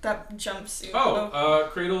 that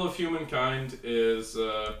jumpsuit. Cradle of Humankind is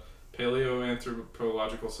a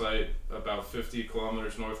paleoanthropological site about 50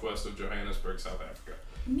 kilometers northwest of Johannesburg, South Africa.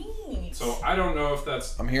 Neat. So I don't know if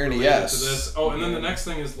that's I'm hearing a related yes. to this. Oh, and then the next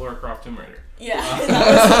thing is Lara Croft Tomb Raider. Yeah, that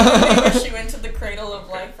was the movie where she went to the Cradle of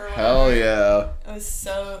Life or whatever. Hell yeah. It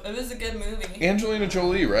was a good movie. Angelina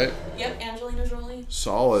Jolie, right? Yep, Angelina Jolie.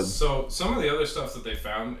 Solid. So some of the other stuff that they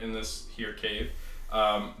found in this here cave,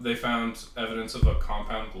 they found evidence of a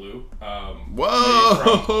compound glue made from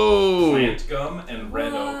Whoa! plant gum and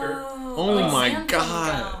red ochre. Oh my xanthan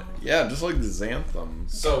god. gum. Yeah, just like the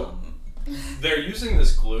xanthams. So they're using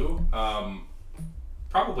this glue,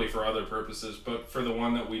 probably for other purposes, but for the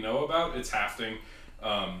one that we know about, it's hafting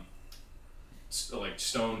like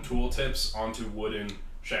stone tool tips onto wooden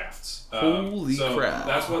shafts. Holy so crap.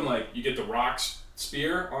 That's when like you get the rocks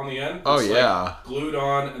spear on the end. Oh, It's, yeah. Like, glued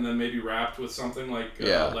on and then maybe wrapped with something like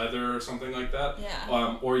Yeah. leather or something like that.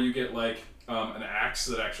 Yeah. Or you get like an axe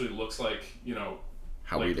that actually looks like,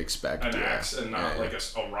 How like we'd expect. an yeah. axe and not Yeah. like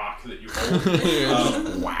a rock that you hold.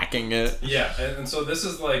 Just whacking it. Yeah, and so this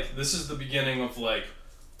is the beginning of like,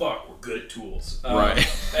 fuck, we're good at tools. Right.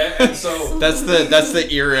 And so That's the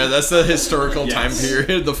era. That's the historical Yes. time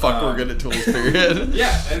period. The fuck we're good at tools period.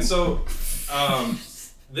 yeah, and so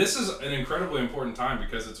this is an incredibly important time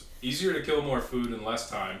because it's easier to kill more food in less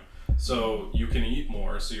time, so you can eat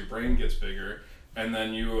more, so your brain gets bigger, and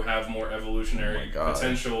then you have more evolutionary Oh my God.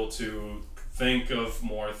 potential to think of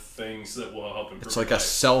more things that will help improve. It's like life. a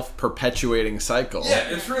self-perpetuating cycle. Yeah,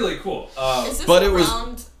 it's really cool. Is this but it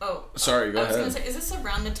around, was. Oh, sorry, go ahead. I was gonna say, is this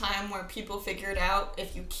around the time where people figured out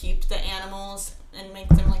if you keep the animals and make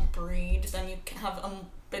them like breed, then you have a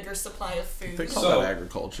bigger supply of food? They call that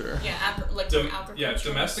agriculture. Yeah, from agriculture. Yeah,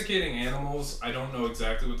 domesticating animals. I don't know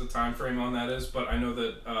exactly what the time frame on that is, but I know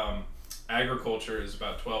that agriculture is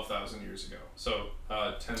about 12,000 years ago, so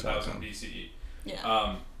 10,000 BCE.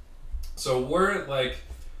 Yeah. So we're like,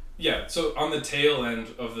 so on the tail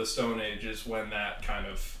end of the Stone Age is when that kind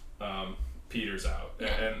of peters out,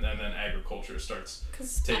 and then agriculture starts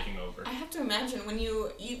taking over. I have to imagine when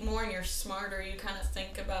you eat more and you're smarter, you kind of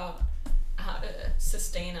think about how to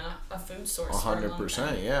sustain a food source.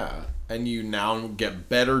 100%, yeah. And you now get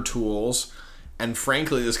better tools, and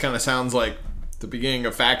frankly, this kind of sounds like the beginning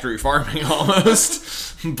of factory farming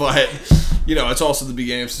almost, but it's also the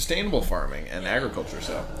beginning of sustainable farming and agriculture.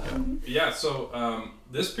 So so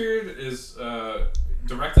this period is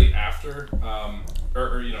directly after,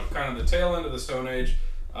 or kind of the tail end of the Stone Age.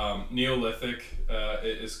 Neolithic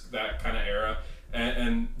is that kind of era,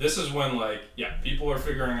 and this is when people are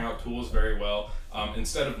figuring out tools very well.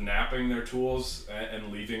 Instead of napping their tools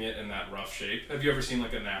and leaving it in that rough shape. Have you ever seen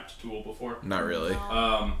like a napped tool before? Not really.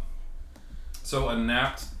 So a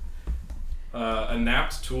napped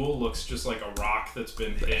tool looks just like a rock that's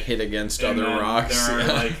been hit against and other rocks. There are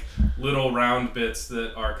like little round bits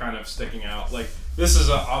that are kind of sticking out. Like this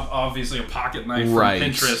is obviously a pocket knife from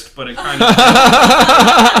Pinterest, but it kind of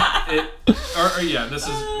this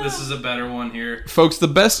is a better one here. Folks, the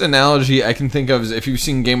best analogy I can think of is if you've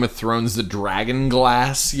seen Game of Thrones, the dragon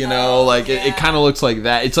glass. It kind of looks like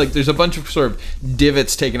that. It's like there's a bunch of sort of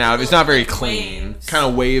divots taken out. It's not very clean. Kind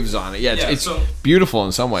of waves on it. It's beautiful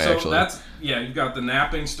in some way actually. You've got the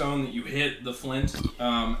napping stone that you hit the flint,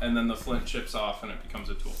 and then the flint chips off and it becomes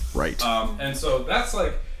a tool. Right. And so that's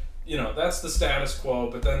like, that's the status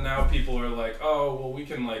quo. But then now people are like, oh, well, we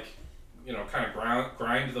can kind of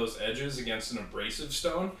grind those edges against an abrasive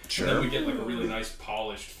stone. Sure. And then we get like a really nice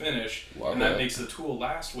polished finish. That makes the tool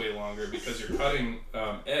last way longer because your cutting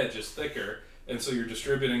edge is thicker. And so you're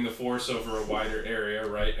distributing the force over a wider area,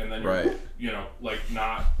 right? And then you're,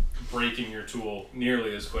 not breaking your tool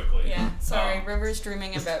nearly as quickly. Yeah, sorry, River's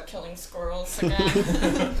dreaming about killing squirrels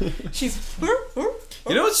again. She's...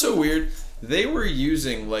 You know what's so weird? They were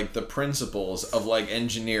using, the principles of,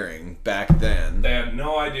 engineering back then. They had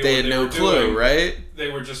no idea they had no clue, doing. Right? They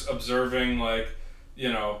were just observing, I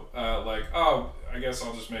guess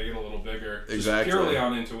I'll just make it a little bigger. Exactly. Just purely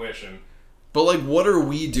on intuition. But what are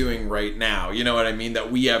we doing right now? You know what I mean?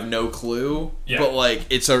 That we have no clue. Yeah. But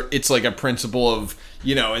it's like a principle of,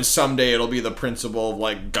 and someday it'll be the principle of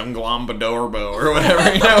Gunglambadorbo or whatever,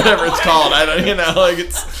 whatever it's called. I don't,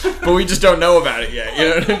 but we just don't know about it yet. You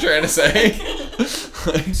know what I'm trying to say?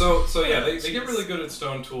 They get really good at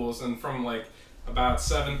stone tools, and from about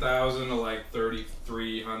 7,000 to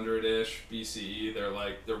 3,300-ish BCE, they're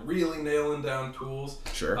really nailing down tools.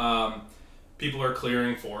 Sure. People are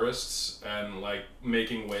clearing forests and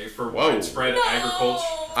making way for widespread agriculture.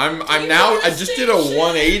 I just did a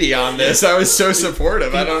 180 on this. I was so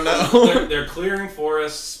supportive. I don't know. They're clearing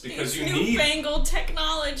forests because you need newfangled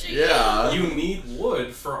technology. Yeah. You need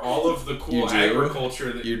wood for all of the cool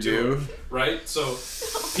agriculture that you do. Right? So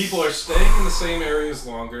people are staying in the same areas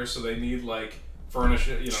longer, so they need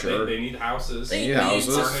furniture. Sure. They need houses. They need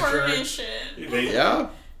houses. to furnish it. They do.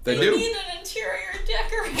 They need an interior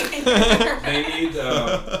decorator.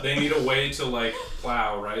 They need a way to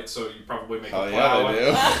plow, right? So you probably make a plow. Yeah, they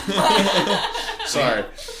do. Sorry.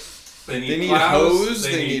 They need plows, hose.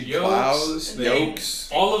 They need plows. Yokes.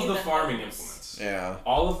 All of the farming implements. Yeah.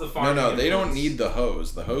 All of the farming. No, they don't need the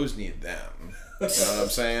hose. The hose need them. You know what I'm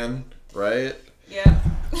saying? Right? Yeah.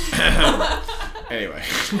 Anyway.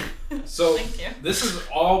 So this is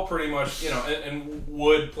all pretty much, and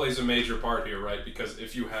wood plays a major part here, right? Because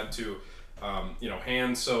if you had to,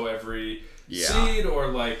 hand sow every seed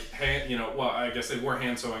or I guess they were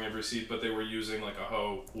hand sowing every seed, but they were using a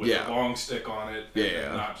hoe with a long stick on it,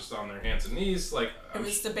 and not just on their hands and knees. It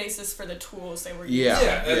was the basis for the tools they were using.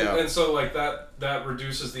 And so that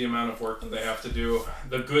reduces the amount of work that they have to do.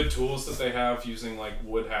 The good tools that they have using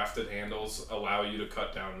wood hafted handles allow you to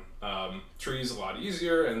cut down trees a lot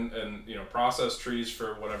easier and process trees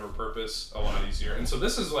for whatever purpose a lot easier. And so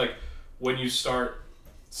this is when you start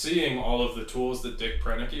seeing all of the tools that Dick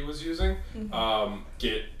Proenneke was using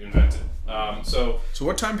get invented. So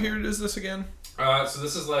what time period is this again? So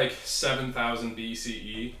this is 7,000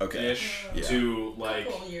 BCE-ish to a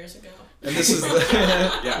couple years ago. And this is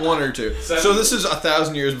one or two. So this is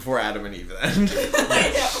 1,000 years before Adam and Eve then.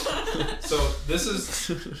 So this is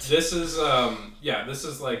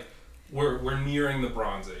like we're nearing the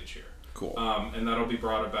Bronze Age here. Cool. And that'll be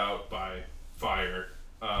brought about by fire,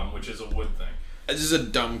 which is a wood thing. This is a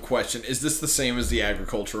dumb question. Is this the same as the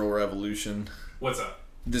agricultural revolution? What's that?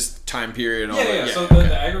 This time period and all Yeah, that? yeah. So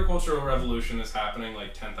the agricultural revolution is happening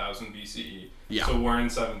like 10,000 BCE. Yeah. So we're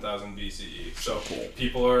in 7,000 BCE. So Cool.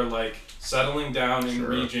 people are like settling down in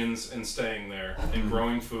regions and staying there and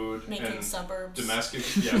growing food Making and suburbs. making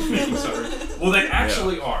suburbs. Well, they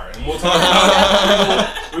actually are, and we'll talk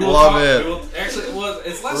about it. We will Love talk, it. We will, actually, well,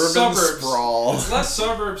 it's less Urban suburbs. sprawl. It's less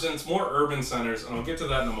suburbs and it's more urban centers, and I'll get to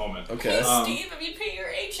that in a moment. Okay. Hey, Steve, have you paid your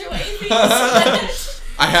HOA fees?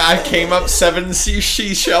 I came up 7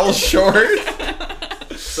 seashells short.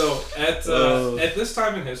 So at this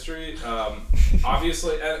time in history,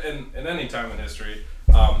 obviously, and any time in history,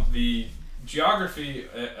 the geography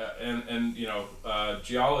and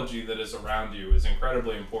geology that is around you is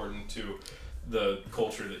incredibly important to the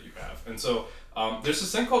culture that you have. And so there's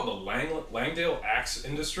this thing called the Langdale axe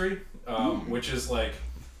industry, which is like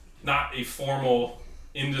not a formal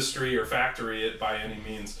industry or factory by any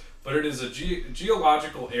means. But it is a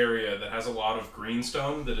geological area that has a lot of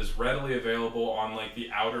greenstone that is readily available on like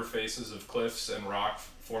the outer faces of cliffs and rock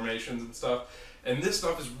formations and stuff. And this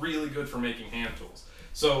stuff is really good for making hand tools.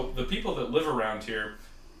 So the people that live around here,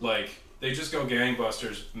 like, they just go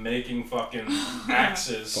gangbusters making fucking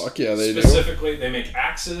axes. Fuck yeah, they do. Specifically, they make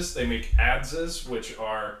axes, they make adzes, which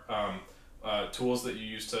are tools that you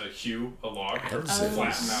use to hew a log or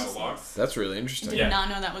flatten out a log. That's really interesting. Did not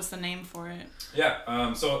know that was the name for it.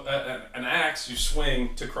 Yeah, so an axe you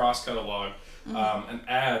swing to cross-cut a log. An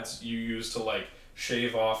adze you use to like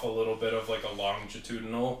shave off a little bit of like a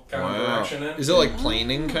longitudinal kind of direction in. Is it like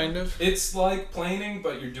planing kind of? It's like planing,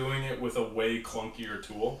 but you're doing it with a way clunkier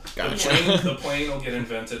tool. Gotcha. The plane will get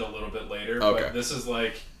invented a little bit later, Okay. but this is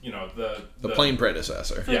like, the plane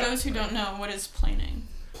predecessor. For those who don't know, what is planing?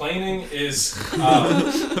 Planing is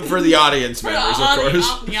For the audience members, of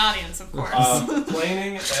course. The audience, of course.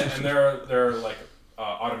 planing, and there are like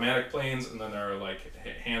automatic planes, and then there are like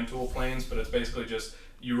hand tool planes, but it's basically just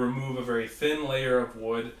you remove a very thin layer of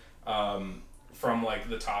wood from like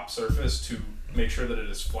the top surface to make sure that it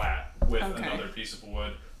is flat with another piece of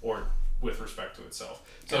wood or with respect to itself.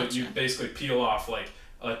 So Gotcha. you basically peel off like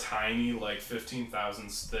a tiny like 15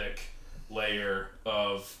 thousandths thick layer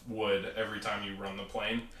of wood every time you run the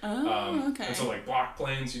plane. Okay. And so like block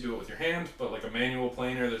planes, you do it with your hand, but like a manual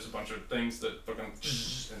planer, there's a bunch of things that fucking...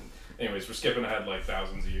 And anyways, we're skipping ahead like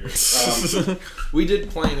thousands of years. We did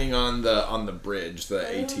planing on the bridge, the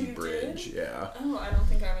AT bridge. Did? Yeah. Oh, I don't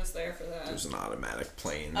think I was there for that. There's an automatic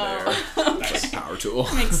plane there. Oh, It's like a power tool.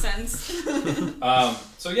 makes sense.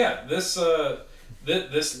 So yeah, this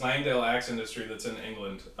Langdale axe industry that's in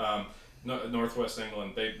England, northwest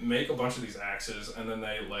England, they make a bunch of these axes, and then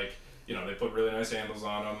they they put really nice handles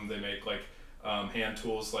on them. They make like hand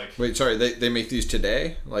tools like. Wait, sorry, they make these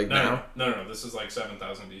today? Like now? No. This is like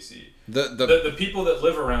 7,000 BC. The people that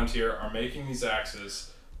live around here are making these axes.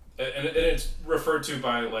 And it's referred to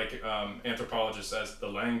by like anthropologists as the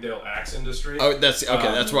Langdale axe industry. Oh, that's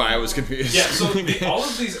okay. That's why I was confused. Yeah, so all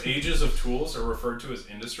of these ages of tools are referred to as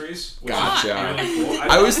industries, which Gotcha. is really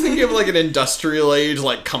cool. I was thinking of like an industrial age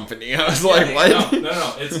like company. I was like, what?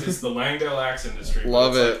 No. It's the Langdale axe industry.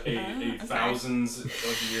 Love it's it. Like a thousands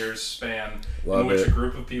of years span Love in which it. a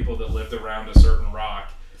group of people that lived around a certain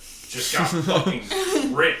rock just got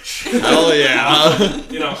fucking rich. Hell yeah.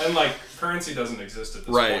 And like currency doesn't exist at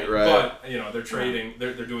this Right, point. right. But they're trading.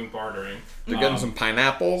 They're doing bartering. They're getting some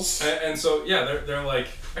pineapples. And so yeah, they're like.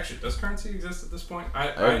 Actually, does currency exist at this point? I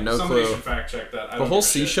have no somebody clue. should fact check that. The whole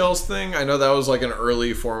seashells thing, I know that was like an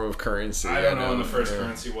early form of currency. I don't know when the first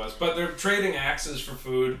currency was, but they're trading axes for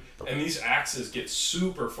food, and these axes get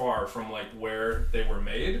super far from like where they were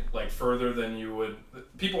made, like further than you would.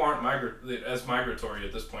 People aren't as migratory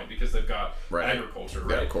at this point because they've got agriculture,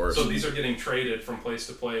 right? Yeah, of course. So these are getting traded from place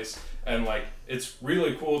to place, and like it's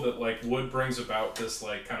really cool that like wood brings about this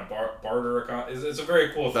like kind of barter economy. It's a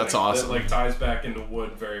very cool thing. That's awesome. That like ties back into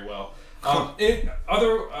wood very well. In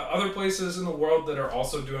other places in the world that are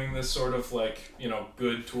also doing this sort of like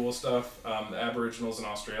good tool stuff, the Aboriginals in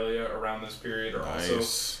Australia around this period are also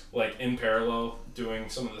like in parallel doing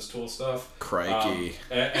some of this tool stuff. Crikey.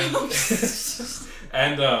 And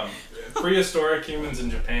prehistoric humans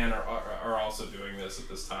in Japan are also doing this at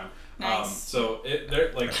this time. Nice. So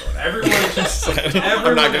they're like everyone.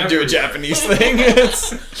 I'm not gonna do a Japanese thing.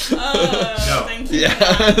 It's No. Thank you.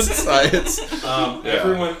 yeah, it's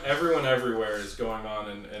Everyone everywhere is going on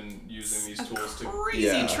and using these tools to Crazy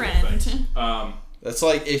Yeah. trend. That's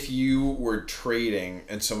like if you were trading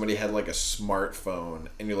and somebody had like a smartphone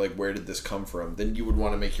and you're like, where did this come from? Then you would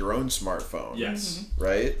want to make your own smartphone. Yes.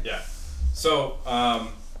 Right? Yeah. So,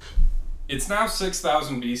 it's now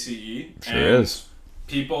 6,000 BCE. Sure and is.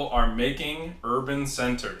 People are making urban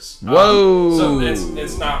centers. Whoa! So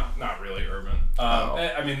it's not really urban.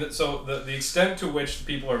 I mean, so the extent to which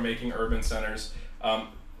people are making urban centers,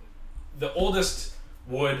 the oldest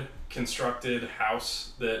wood constructed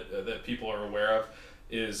house that people are aware of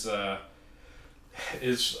is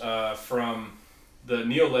from the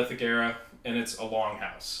Neolithic era, and it's a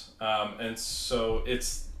longhouse. And so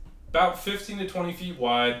it's about 15 to 20 feet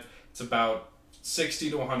wide. It's about 60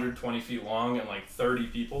 to 120 feet long, and like 30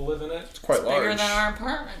 people live in it. It's quite large. Bigger than our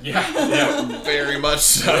apartment. Yeah. Very much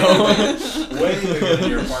so. Way bigger than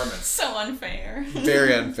your apartment. So unfair.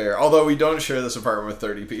 Very unfair. Although we don't share this apartment with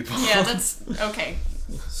 30 people. Yeah, that's okay.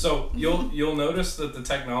 So you'll notice that the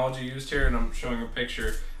technology used here, and I'm showing a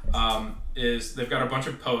picture, is they've got a bunch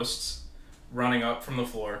of posts running up from the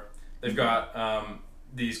floor. They've got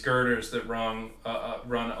these girders that run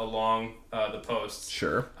along the posts.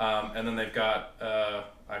 Sure. And then they've got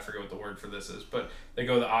I forget what the word for this is, but they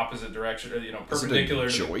go the opposite direction, perpendicular.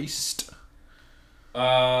 Is it a joist?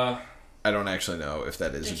 I don't actually know if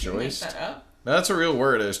that is Did a joist. you make that up? No, that's a real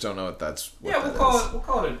word. I just don't know what that's. We'll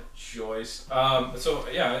call it a joist. So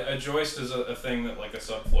yeah, a joist is a thing that like a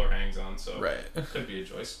subfloor hangs on. So right. It could be a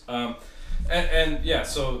joist. And yeah,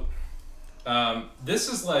 so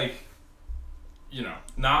this is like,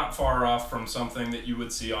 not far off from something that you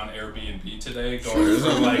would see on Airbnb today, going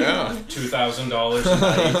for like $2,000 a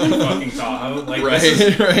night in fucking Tahoe. Like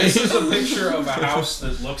this is a picture of a house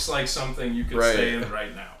that looks like something you could stay in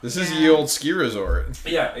right now. This is the old ski resort.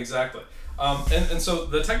 Yeah, exactly. And so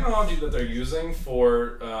the technology that they're using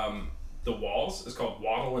for the walls is called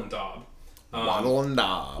wattle and daub. Wattle and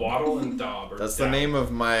daub. Wattle and daub. That's the name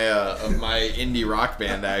of my indie rock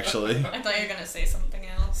band, actually. I thought you were gonna say something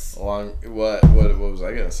else. What was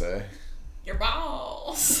I gonna say? Your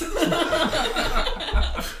balls.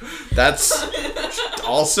 That's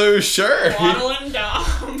also sure. Wattle and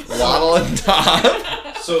daub. Wattle and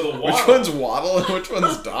daub. So the wattle. Which one's wattle and which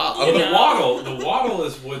one's daub? Well, the wattle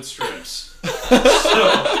is wood strips. So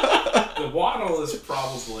the wattle is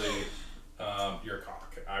probably your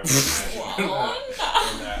cock, I would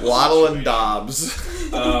imagine. Wattle and daubs.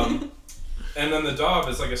 And then the daub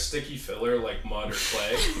is like a sticky filler, like mud or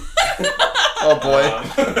clay. Oh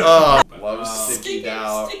boy. Love sticky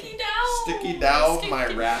daub. Sticky daub. Sticky daub, my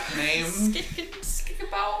rap name. Sticky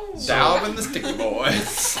daub. Daub and the Sticky Boys.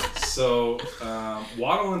 So,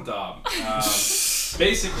 wattle and daub.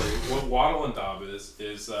 Basically, what wattle and daub is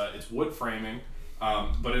it's wood framing,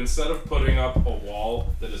 but instead of putting up a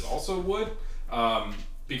wall that is also wood,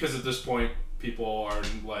 because at this point people are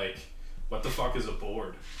like, what the fuck is a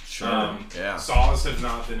board? Sure. Saws have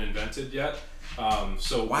not been invented yet.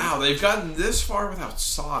 So wow, they've gotten this far without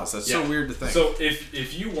saws. That's so weird to think. So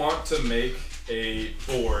if you want to make a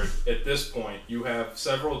board at this point, you have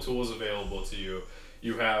several tools available to you.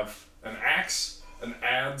 You have an axe, an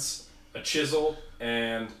adze, a chisel,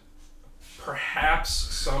 and perhaps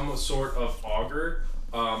some sort of auger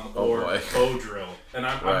or bow drill. And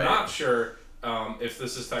I'm not sure if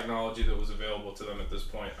this is technology that was available to them at this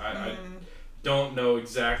point. I don't know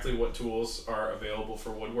exactly what tools are available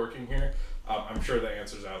for woodworking here. I'm sure the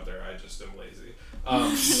answer's out there. I just am lazy.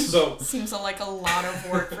 So seems like a lot of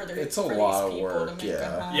work for their. It's a lot of work. To make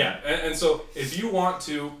a home. Yeah, and so if you want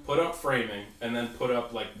to put up framing and then put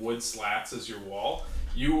up like wood slats as your wall,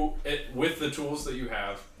 with the tools that you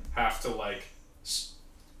have to like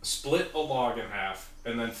split a log in half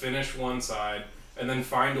and then finish one side and then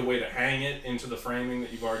find a way to hang it into the framing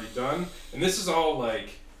that you've already done. And this is all like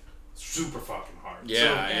super fucking hard.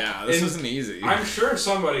 This isn't easy. I'm sure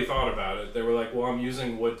somebody thought about it. They were like, well, I'm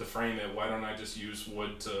using wood to frame it. Why don't I just use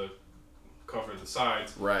wood to cover the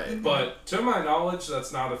sides? Right. But to my knowledge,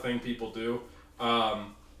 that's not a thing people do.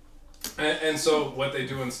 And so what they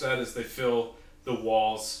do instead is they fill the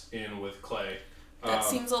walls in with clay. That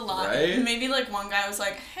seems a lot. Right? Maybe like one guy was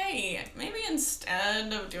like, "Hey, maybe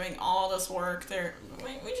instead of doing all this work, we can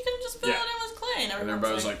just fill it in with clay." And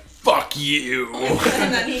everybody was like, "Fuck you!"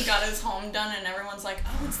 And then he got his home done, and everyone's like,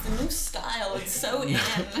 "Oh, it's the new style. It's so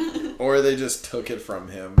in." Or they just took it from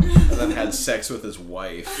him and then had sex with his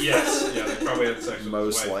wife. Yes, yeah, they probably had sex with his wife.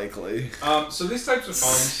 Most likely. So these types of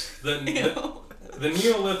homes, the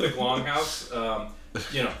Neolithic longhouse.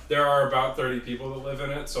 There are about 30 people that live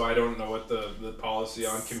in it, so I don't know what the policy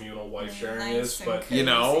on communal wife sharing is, but I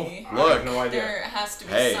look, have no idea. There has to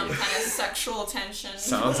be some kind of sexual tension.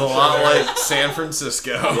 Sounds a lot like San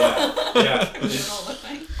Francisco. Yeah.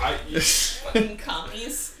 Fucking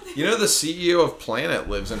commies. You know, the CEO of Planet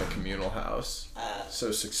lives in a communal house.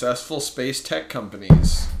 So successful space tech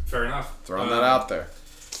companies. Fair enough. Throwing that out there.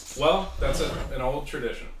 Well, that's an old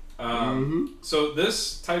tradition. So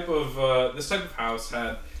this type of house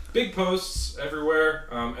had big posts everywhere,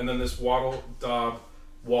 and then this wattle daub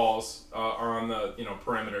walls are on the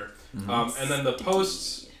perimeter, and then the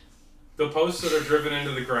posts that are driven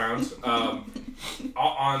into the ground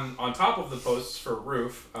on top of the posts for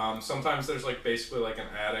roof. Sometimes there's like basically like an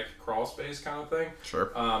attic crawl space kind of thing.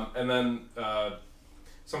 Sure. And then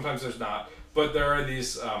sometimes there's not. But there are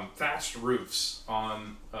these thatched roofs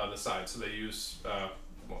on the side, so they use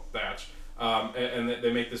thatch, and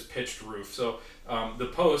they make this pitched roof. So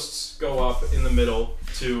the posts go up in the middle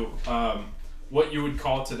to what you would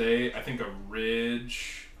call today, I think, a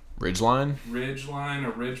ridge line,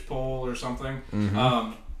 a ridge pole or something.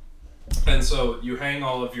 And so you hang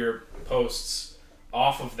all of your posts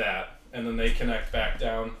off of that, and then they connect back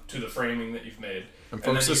down to the framing that you've made. And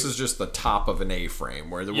folks, this is just the top of an A-frame,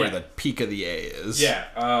 where the peak of the A is. Yeah,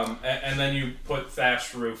 and then you put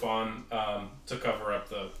thatched roof on to cover up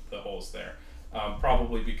the holes there.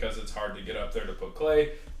 Probably because it's hard to get up there to put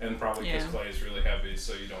clay, and probably because clay is really heavy,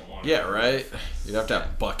 so you don't want to. Yeah, right? You'd have to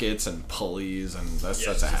have buckets and pulleys, and that's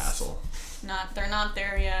a hassle. They're not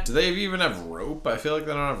there yet. Do they even have rope? I feel like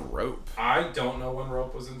they don't have rope. I don't know when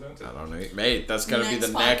rope was invented. I don't know. Mate, that's gotta be the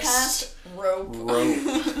next... Rope.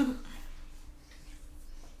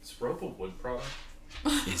 Is rope a wood product?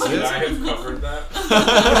 Is Should I have covered that?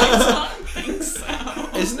 I don't think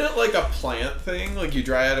so. Isn't it like a plant thing? Like you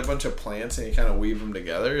dry out a bunch of plants and you kind of weave them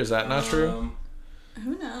together? Is that not true?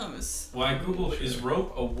 Who knows? Well, I googled, is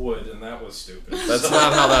rope a wood, and that was stupid. That's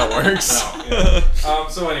not how that works. No, yeah.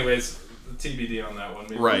 So anyways, TBD on that one.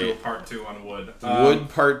 Maybe we'll do a part 2 on wood. Wood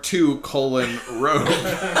part 2, rope.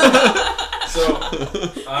 So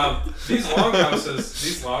these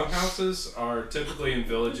longhouses are typically in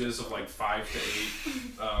villages of like 5 to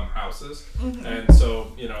 8 houses, and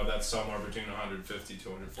so that's somewhere between 150 to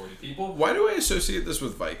 240 people. Why do I associate this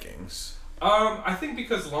with Vikings? I think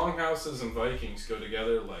because longhouses and Vikings go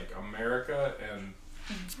together, like America and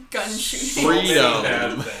gun shooting, freedom,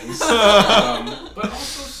 bad things, but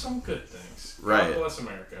also some good things. Right. God bless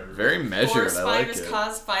America, everybody. Very measured. Forest I like fire is it.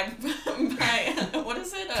 caused by what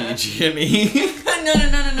is it? PG&E.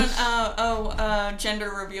 No. Gender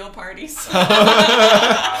reveal parties.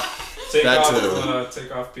 Take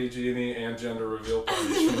off PG&E and gender reveal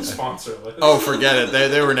parties from the sponsor list. Oh, forget it.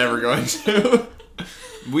 They were never going to.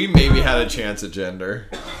 We maybe had a chance at gender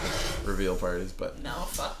reveal parties, but no,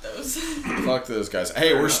 fuck those. Fuck those guys.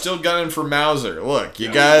 Hey, we're still gunning for Mauser. Look,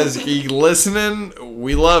 you guys, you listening?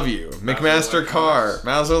 We love you. McMaster Car,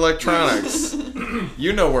 Mauser Electronics.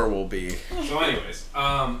 You know where we'll be. So, anyways,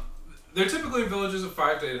 they're typically in villages of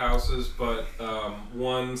 5 to 8 houses, but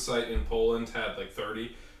one site in Poland had like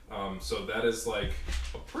 30. So that is like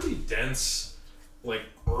a pretty dense, like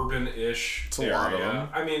urban-ish It's a area. lot of them.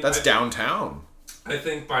 I mean, that's downtown. I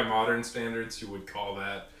think by modern standards, you would call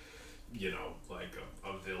that, like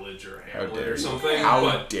a village or a hamlet or something.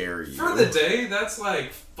 How dare you? For the day, that's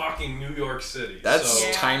like fucking New York City.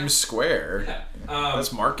 That's Times Square. Yeah.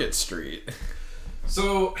 That's Market Street.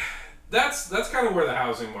 So that's kind of where the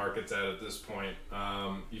housing market's at this point.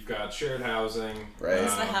 You've got shared housing. Right.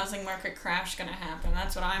 Is the housing market crash going to happen?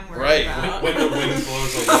 That's what I'm worried about. When the wind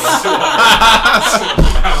blows a little too hard.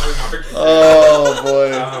 Housing market. Oh,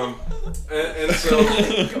 boy. And so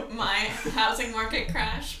my housing market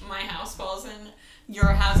crash, my house falls in. Your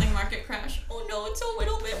housing market crash. Oh no, it's a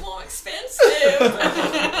little bit more expensive.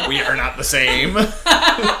 We are not the same.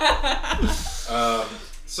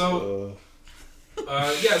 So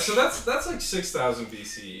that's like 6,000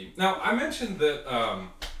 BCE. Now I mentioned that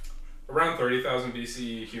around 30,000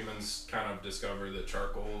 BCE humans kind of discovered that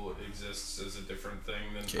charcoal exists as a different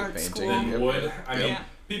thing than wood. I mean,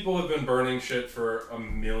 people have been burning shit for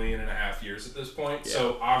 1.5 million years at this point. Yeah.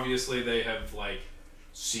 So obviously they have like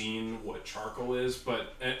seen what charcoal is,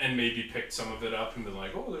 but and maybe picked some of it up and been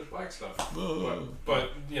like, oh, there's black stuff.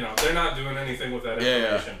 But they're not doing anything with that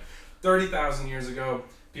information. 30,000 years ago,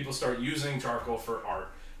 people start using charcoal for art.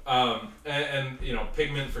 And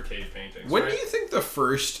pigment for cave paintings. When do you think the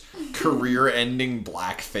first career-ending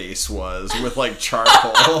blackface was with like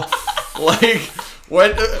charcoal? Like,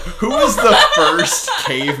 who was the first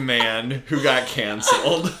caveman who got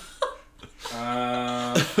canceled?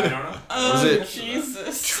 I don't know. Was it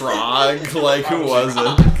Jesus. Trog? Like, who was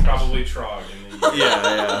it? Probably Trog in the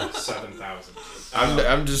year 7,000.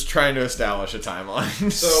 I'm just trying to establish a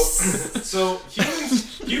timeline. So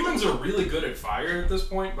humans Humans are really good at fire at this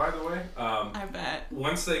point, by the way. I bet.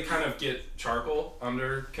 Once they kind of get charcoal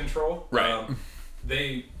under control, Right.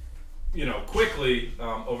 They, quickly,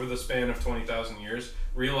 over the span of 20,000 years,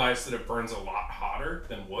 realize that it burns a lot hotter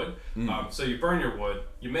than wood. So you burn your wood,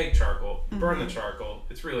 you make charcoal, you burn the charcoal,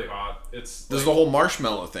 it's really hot. This is the whole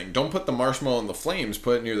marshmallow thing. Don't put the marshmallow in the flames,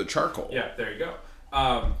 put it near the charcoal. Yeah, there you go.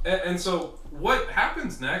 And so what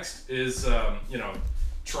happens next is,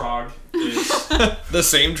 Trog is... The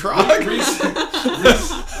same Trog?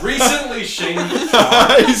 recently shamed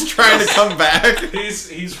Trog. He's trying to come back.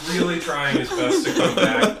 He's really trying his best to come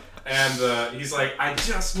back. And he's like, I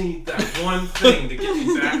just need that one thing to get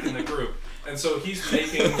me back in the group. And so he's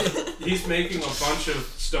making a bunch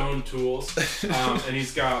of stone tools, and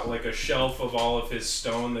he's got like a shelf of all of his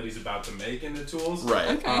stone that he's about to make into tools.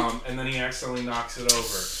 Right. Okay. And then he accidentally knocks it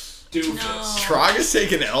over. Doofus. No. Trog is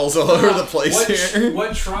taking L's all over the place here.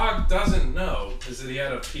 What Trog doesn't know is that he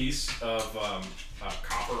had a piece of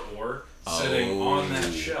copper ore sitting on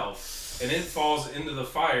that shelf, and it falls into the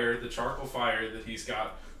fire, the charcoal fire that he's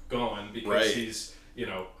got going because he's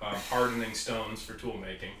hardening stones for tool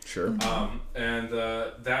making. Sure. And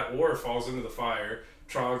that ore falls into the fire.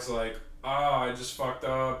 Trog's like, I just fucked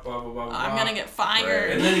up, blah, blah, blah, blah. I'm gonna get fired.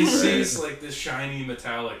 Right. And then he sees like this shiny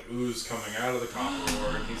metallic ooze coming out of the copper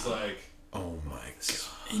ore, and he's like, oh my god.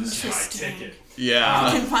 This is my ticket. Yeah.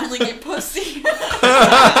 I can finally get pussy.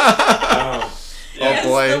 Yes,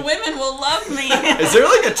 boy. The women will love me. Is there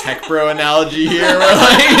like a tech bro analogy here where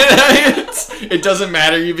like it doesn't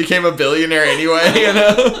matter, you became a billionaire anyway,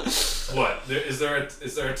 What? Is there a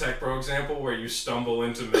tech bro example where you stumble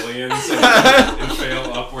into millions and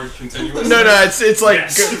fail upward continuously? No, it's like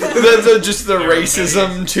yes. just the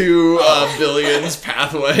racism to billions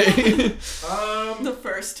pathway. The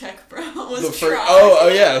first tech bro was The Trog.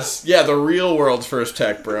 oh yes, yeah, the real world's first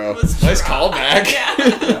tech bro. Nice callback.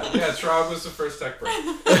 Yeah, Trog was the first tech bro.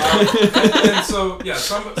 And so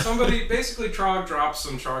somebody basically Trog drops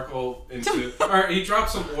some charcoal he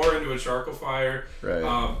drops some ore into a charcoal fire.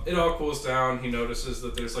 Right. It all cools down. He notices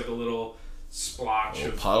that there's like a little splotch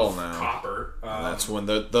of puddle now. Copper. That's when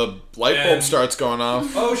the light bulb starts going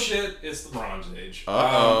off. Oh shit! It's the Bronze Age. No,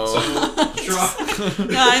 I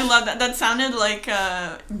love that. That sounded like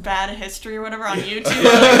Bad History or whatever on YouTube.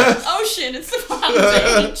 Like, oh shit! It's the Bronze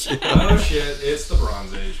Age. Oh shit! It's the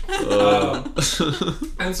Bronze Age.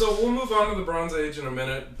 And so we'll move on to the Bronze Age in a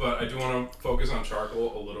minute, but I do want to focus on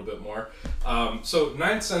charcoal a little bit more. So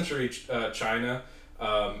 9th century China.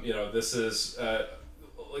 This is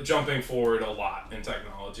jumping forward a lot in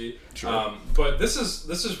technology. Sure. But this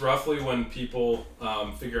is roughly when people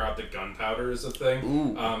figure out that gunpowder is a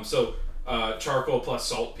thing. So charcoal plus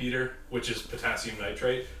saltpeter, which is potassium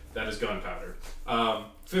nitrate, that is gunpowder.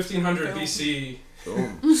 1500 BC.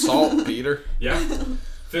 Boom. Saltpeter. Yeah.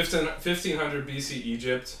 1500 BC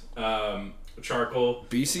Egypt. Charcoal.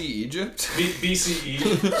 BC Egypt? BCE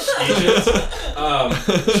Egypt.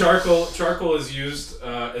 Charcoal is used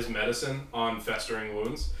as medicine on festering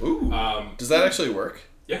wounds. Ooh. Does that actually work?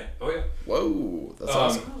 Yeah. Oh yeah. Whoa, that's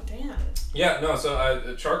awesome. Oh damn. Yeah. No.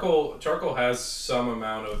 So charcoal has some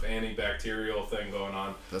amount of antibacterial thing going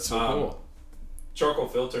on. That's so cool. Charcoal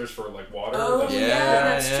filters for like water. Oh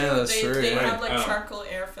that's true. That's true. They Right. have like charcoal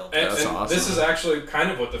air filters. And awesome. This is actually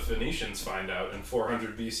kind of what the Phoenicians find out in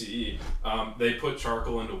 400 BCE. They put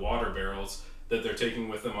charcoal into water barrels that they're taking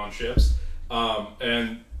with them on ships,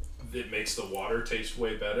 and it makes the water taste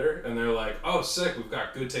way better. And they're like, "Oh, sick! We've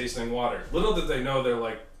got good tasting water." Little did they know they're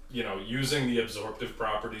like, using the absorptive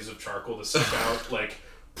properties of charcoal to suck out like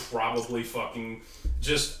probably fucking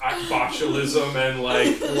just botulism and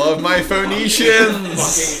like love my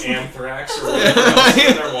Phoenicians. fucking anthrax or whatever else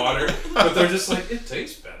in their water, but they're just like, it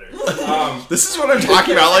tastes better. This is what I'm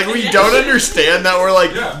talking about. Like, we don't understand that we're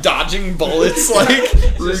like dodging bullets like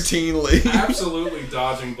routinely. Absolutely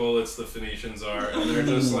dodging bullets. The Phoenicians are, and they're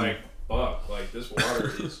just like, fuck, like this water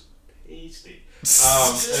is tasty.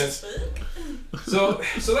 So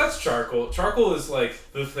that's charcoal. Charcoal is like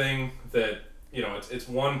the thing that it's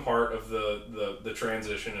one part of the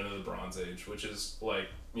transition into the Bronze Age, which is like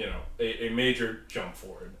a major jump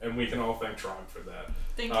forward, and we can all thank Trog for that.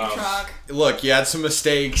 Thank you, Trog. Look, you had some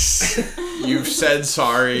mistakes. You've said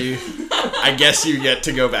sorry. I guess you get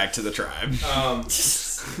to go back to the tribe.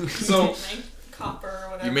 So copper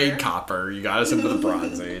or whatever. You made copper. You got us into the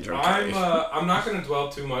Bronze Age. Okay. I'm not going to dwell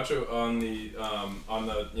too much on the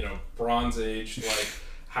Bronze Age, like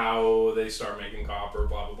how they start making copper,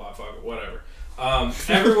 blah blah blah, fuck it, whatever.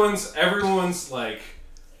 Everyone's like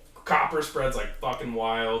copper spreads like fucking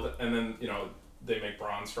wild, and then they make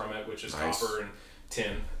bronze from it, which is nice. Copper and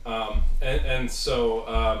tin. And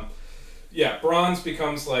so bronze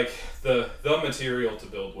becomes like the material to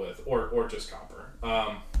build with, or just copper.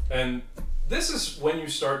 And this is when you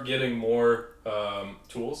start getting more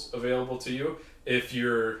tools available to you if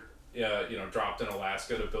you're dropped in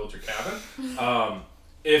Alaska to build your cabin.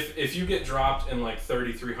 If you get dropped in like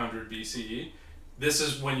 3300 BCE, this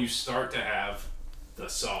is when you start to have the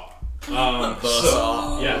saw.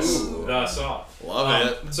 Saw. Yes, Ooh. the saw.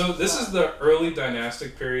 Love it. So this is the early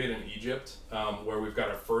dynastic period in Egypt, where we've got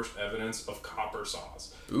our first evidence of copper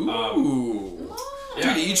saws. Ooh.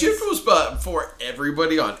 Yeah. Dude, Egypt was for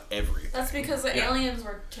everybody on everything. That's because the aliens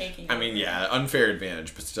were taking it. I mean, yeah, unfair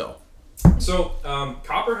advantage, but still. So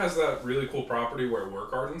copper has that really cool property where it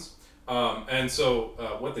work hardens. And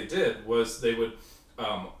so what they did was they would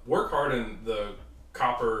work harden the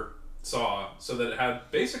copper saw so that it had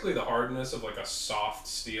basically the hardness of like a soft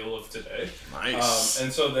steel of today. Nice.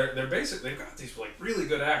 And so they've got these like really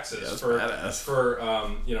good axes for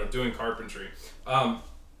doing carpentry.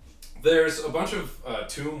 There's a bunch of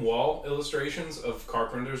tomb wall illustrations of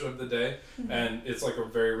carpenters of the day, and it's like a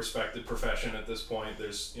very respected profession at this point.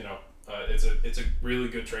 There's it's a really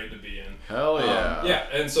good trade to be in. Hell yeah. Yeah,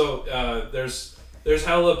 and so there's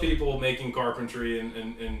hella people making carpentry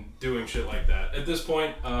and doing shit like that. At this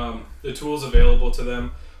point, the tools available to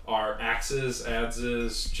them are axes,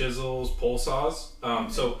 adzes, chisels, pole saws.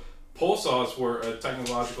 So pole saws were a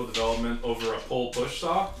technological development over a pole push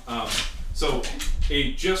saw. So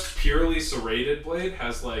a just purely serrated blade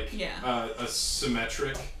has like a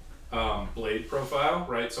symmetric blade profile,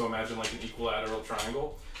 right? So imagine like an equilateral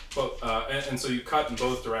triangle. But and so you cut in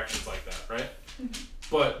both directions like that, right?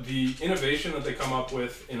 But the innovation that they come up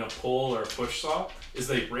with in a pull or a push saw is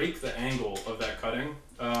they rake the angle of that cutting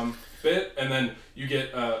bit, and then you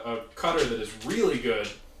get a cutter that is really good,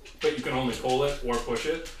 but you can only pull it or push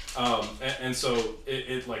it. And so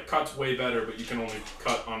it like cuts way better, but you can only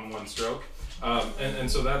cut on one stroke.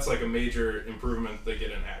 And so that's like a major improvement they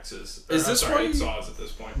get in axes. In saws at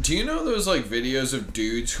this point. Do you know those like videos of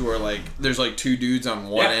dudes who are like, there's like two dudes on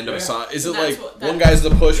one end of a saw? Is it like one guy's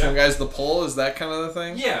the push, one guy's the pull? Is that kind of the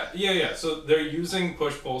thing? Yeah. So they're using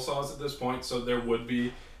push-pull saws at this point, so there would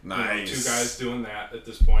be two guys doing that at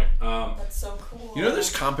this point. That's so cool. You know,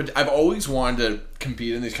 there's I've always wanted to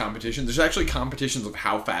compete in these competitions. There's actually competitions of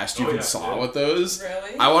how fast you can saw with those.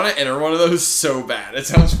 Really? I want to enter one of those so bad. It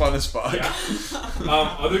sounds fun as fuck. Yeah.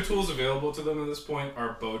 Other tools available to them at this point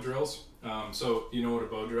are bow drills. So you know what a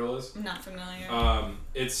bow drill is? I'm not familiar.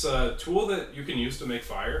 It's a tool that you can use to make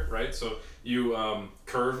fire, right? So you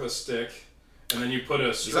curve a stick, and then you put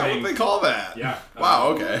a string. Is that what they call that? Yeah. Wow,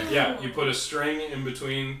 okay. Yeah, you put a string in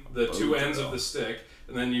between the two ends of the stick,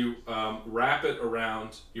 and then you wrap it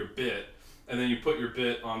around your bit, and then you put your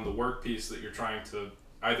bit on the workpiece that you're trying to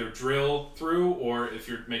either drill through, or if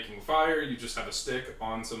you're making fire, you just have a stick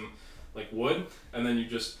on some like wood, and then you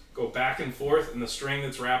just go back and forth, and the string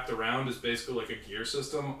that's wrapped around is basically like a gear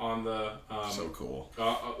system on the so cool.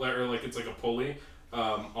 Or like it's like a pulley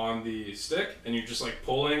on the stick, and you're just like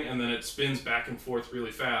pulling, and then it spins back and forth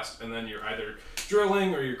really fast, and then you're either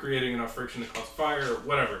drilling or you're creating enough friction to cause fire or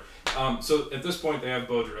whatever. So at this point they have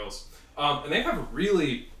bow drills, and they have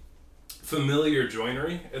really familiar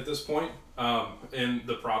joinery at this point in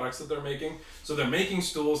the products that they're making. So they're making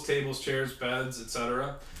stools, tables, chairs, beds,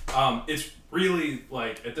 etc. It's really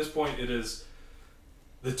like at this point it is.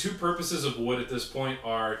 The two purposes of wood at this point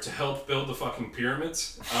are to help build the fucking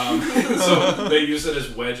pyramids. So they use it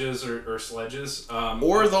as wedges or sledges.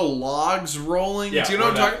 Or the logs rolling. Yeah, do you know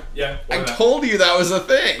what I'm talking? Yeah. I told you that was a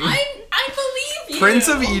thing. I believe you. Prince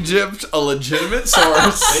of Egypt, a legitimate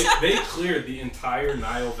source. They cleared the entire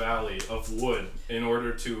Nile Valley of wood in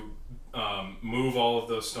order to move all of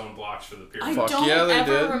those stone blocks for the pyramid. I don't yeah, they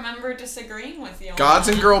ever did. remember disagreeing with you. Gods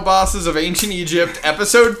and Girl Bosses of Ancient Egypt,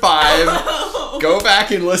 episode 5. Go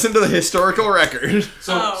back and listen to the historical record.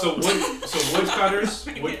 So woodcutters.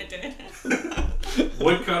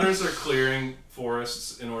 Woodcutters are clearing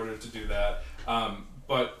forests in order to do that.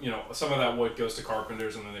 But some of that wood goes to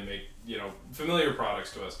carpenters, and then they make familiar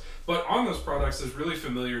products to us. But on those products, there's really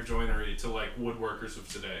familiar joinery to like woodworkers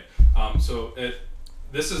of today.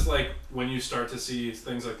 This is like when you start to see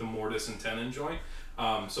things like the mortise and tenon joint.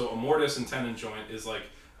 So a mortise and tenon joint is like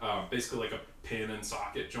basically like a pin and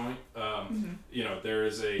socket joint. There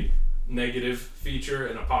is a negative feature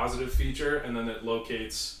and a positive feature, and then it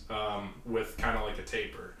locates with kind of like a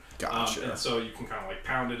taper. Gotcha. And so you can kind of like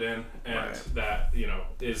pound it in, and that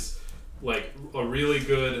is like a really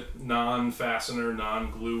good non-fastener,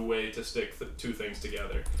 non-glue way to stick two things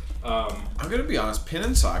together. I'm gonna be honest, pin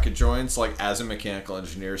and socket joints, like as a mechanical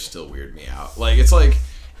engineer, still weird me out. Like it's like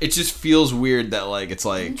it just feels weird that like it's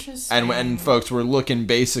like and folks, we're looking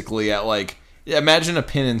basically at like imagine a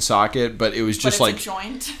pin and socket, but it was just but like a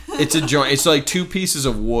joint. It's a joint. It's like two pieces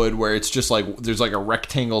of wood where it's just like there's like a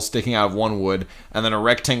rectangle sticking out of one wood and then a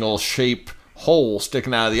rectangle shape hole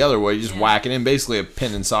sticking out of the other wood. You just whack it in, basically a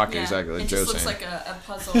pin and socket, exactly like Joe's saying. It just looks like a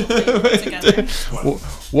puzzle put together.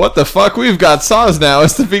 What the fuck? We've got saws now.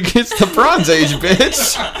 It's the Bronze Age,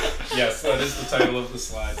 bitch. Yes, that is the title of the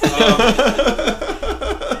slide.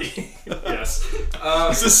 Yes.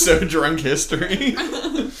 This is so drunk history.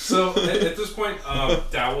 So at this point,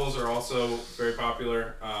 dowels are also very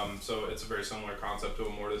popular. So it's a very similar concept to a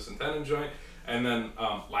mortise and tenon joint. And then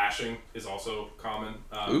lashing is also common.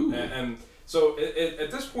 And so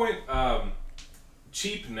at this point,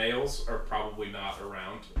 cheap nails are probably not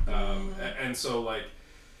around. And so like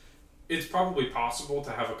it's probably possible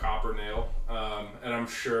to have a copper nail. And I'm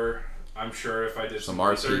sure if I did some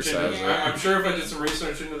research into this, I'm sure if I did some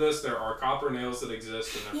research into this, there are copper nails that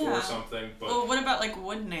exist and they're for something. But well, what about like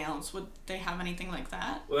wood nails? Would they have anything like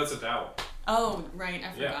that? Well, that's a dowel. Oh, right,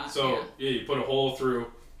 I forgot. Yeah. So you put a hole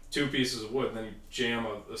through two pieces of wood, and then you jam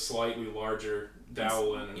a slightly larger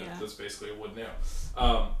dowel in, and that's basically a wood nail.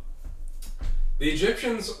 The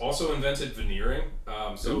Egyptians also invented veneering.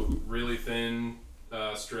 So really thin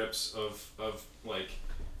strips of like,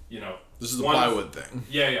 this is the plywood thing.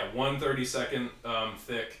 Yeah, 1/32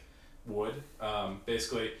 thick wood.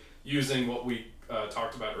 Basically using what we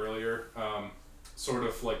talked about earlier, sort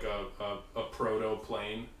of like a proto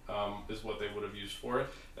plane is what they would have used for it,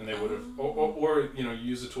 and they would have, or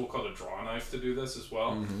use a tool called a draw knife to do this as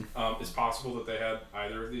well. It's possible that they had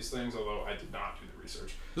either of these things, although I did not do the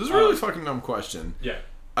research. This is a really fucking dumb question. Yeah.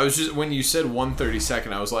 I was just, when you said 1/32,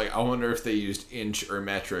 I was like, I wonder if they used inch or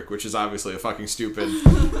metric, which is obviously a fucking stupid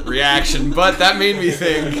reaction, but that made me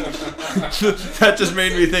think, that just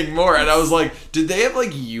made me think more, and I was like, did they have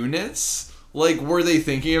like units? Like, were they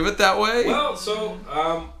thinking of it that way? Well, so,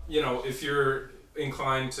 if you're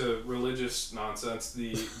inclined to religious nonsense,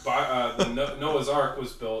 the Noah's Ark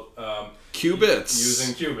was built cubits,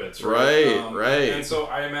 using cubits, right? Right. And so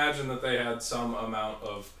I imagine that they had some amount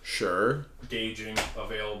of gauging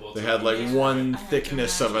available. They had like one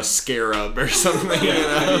thickness of a scarab or something.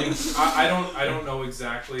 I don't know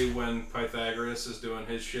exactly when Pythagoras is doing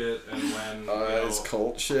his shit and when his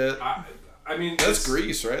cult shit. I mean, that's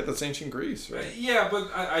Greece, right? That's ancient Greece, right? Yeah,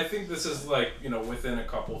 but I think this is like, within a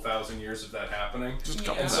couple thousand years of that happening. Just a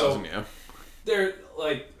couple thousand, yeah. They're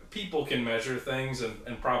like, people can measure things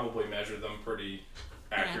and probably measure them pretty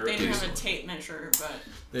accurately. Yeah, they didn't have a tape measure, but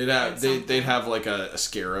they'd have like a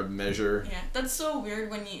scarab measure. Yeah, that's so weird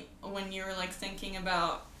when you were like thinking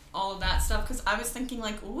about all of that stuff, because I was thinking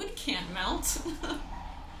like wood can't melt.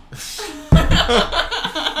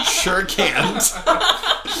 Sure can't.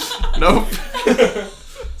 Nope.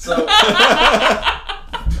 So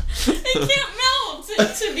it can't melt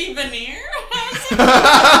to be veneer.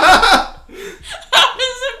 How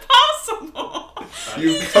is it possible?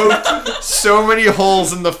 You poked so many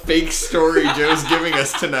holes in the fake story Joe's giving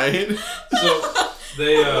us tonight. So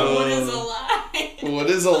they what is a lie? What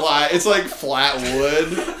is a lie? It's like flat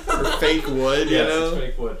wood or fake wood, it's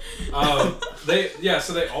fake wood.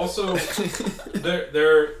 So they also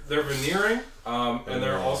they're veneering, and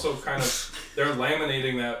they're also they're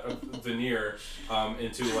laminating that veneer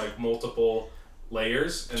into like multiple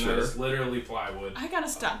layers, and that is literally plywood. I gotta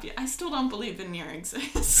stop you. I still don't believe veneer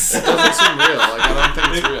exists. It doesn't seem real. Like, I don't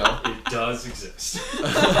think it's real. It does exist.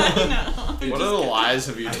 I know. What other lies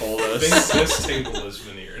have you told us? I think this table is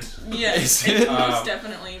veneered. Yes, it most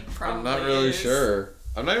definitely probably I'm not really is. sure.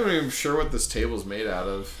 I'm not even sure what this table's made out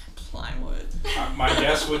of. Plywood. My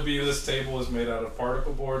guess would be this table is made out of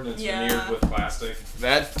particle board and it's veneered with plastic.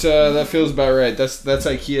 That feels about right. That's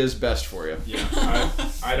IKEA's best for you. Yeah,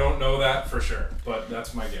 I don't know that for sure, but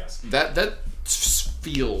that's my guess. That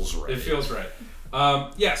feels right. It feels right.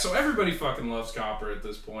 So everybody fucking loves copper at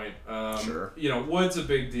this point. Sure. Wood's a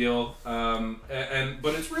big deal,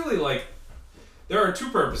 but it's really like there are two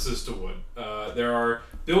purposes to wood. There are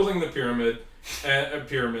building the pyramids,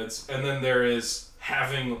 and then there is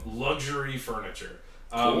having luxury furniture.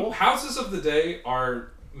 Cool. Houses of the day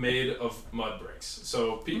are made of mud bricks.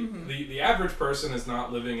 So the average person is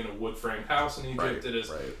not living in a wood framed house in Egypt. It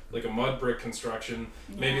is like a mud brick construction.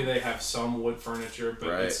 Yeah. Maybe they have some wood furniture,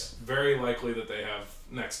 but it's very likely that they have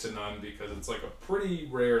next to none because it's like a pretty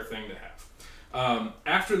rare thing to have.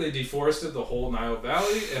 After they deforested the whole Nile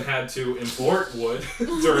Valley and had to import wood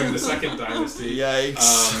during the Second Dynasty,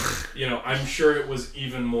 yikes! I'm sure it was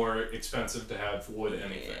even more expensive to have wood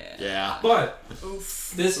anything. Yeah. But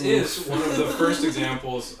this is one of the first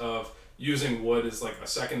examples of using wood as like a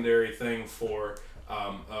secondary thing for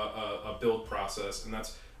a build process, and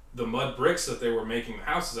that's the mud bricks that they were making the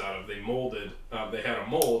houses out of. They molded. They had a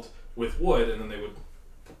mold with wood, and then they would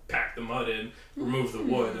pack the mud in, remove the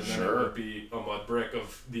wood, and then it would be a mud brick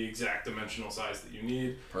of the exact dimensional size that you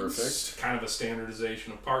need. Perfect. It's kind of a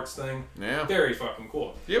standardization of parts thing. Yeah. Very fucking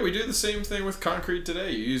cool. Yeah, we do the same thing with concrete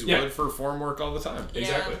today. You use wood for formwork all the time.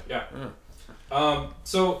 Exactly. Yeah.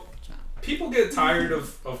 So people get tired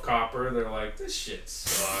of copper. They're like, this shit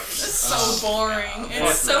sucks. It's so boring.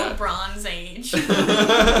 It's so Bronze Age.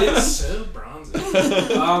 It's so Bronze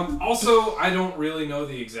Age. Also, I don't really know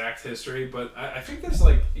the exact history, but I think there's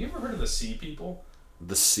like, you ever heard of the Sea People?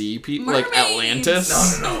 The sea people? Mermaids. Like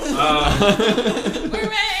Atlantis? No.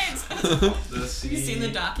 Mermaids! The sea Have you seen the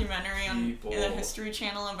documentary on people. the History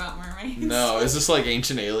Channel about mermaids? No, is this like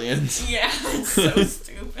Ancient Aliens? Yeah, it's so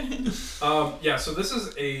stupid. So this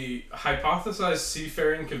is a hypothesized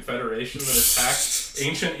seafaring confederation that attacked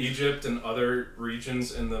ancient Egypt and other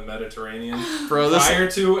regions in the Mediterranean prior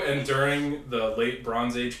to and during the late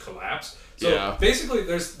Bronze Age collapse. So basically,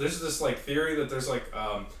 there's this like theory that there's like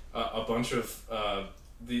a bunch of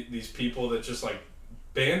these people that just like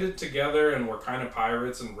banded together and were kind of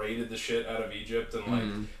pirates and raided the shit out of Egypt and like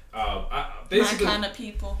basically My kind of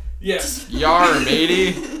people. Yes. Yar,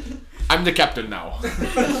 matey. I'm the captain now.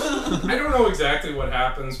 I don't know exactly what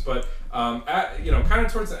happens, but kind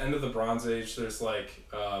of towards the end of the Bronze Age, there's like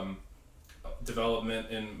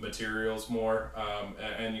development in materials more,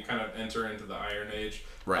 and you kind of enter into the Iron Age.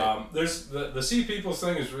 Right. There's the Sea Peoples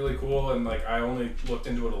thing is really cool, and like I only looked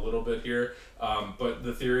into it a little bit here, but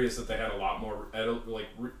the theory is that they had a lot more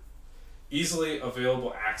easily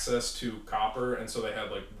available access to copper, and so they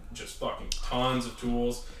had like just fucking tons of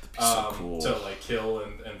tools. So cool. To like kill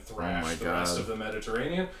and thrash the rest of the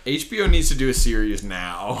Mediterranean. HBO needs to do a series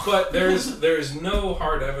now. But there's no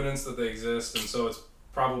hard evidence that they exist, and so it's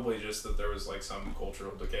probably just that there was like some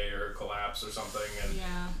cultural decay or collapse or something. And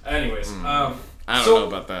anyways, I don't know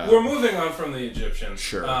about that. We're moving on from the Egyptians.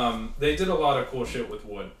 Sure. They did a lot of cool shit with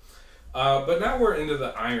wood. But now we're into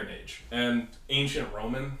the Iron Age and ancient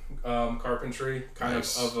Roman carpentry, kind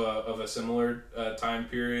of a similar time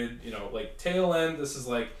period. You know, like tail end. This is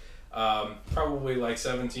like probably like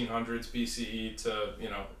 1700s BCE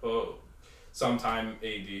to sometime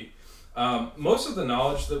AD. Most of the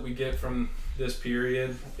knowledge that we get from this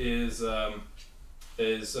period is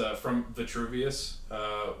from Vitruvius,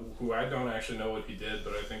 who I don't actually know what he did,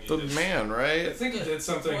 but I think he did. The man, right? I think he did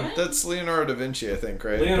something. What? That's Leonardo da Vinci, I think,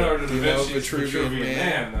 right? Leonardo da Vinci, Vitruvian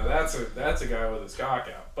man. Now that's a guy with his cock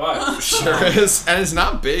out, but sure is, and it's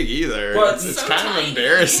not big either. But it's so kind tiny. of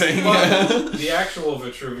embarrassing. But the actual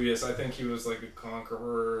Vitruvius, I think he was like a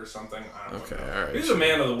conqueror or something. I don't know. All right. He was a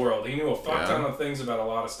man of the world. He knew a fuck ton of things about a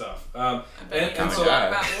lot of stuff. And so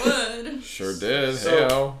about wood. Sure did.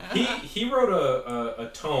 So he wrote a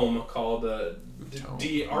tome called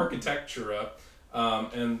De Architectura,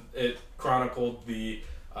 and it chronicled the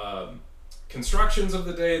constructions of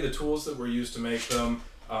the day, the tools that were used to make them,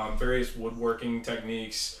 various woodworking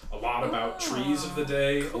techniques, a lot about trees of the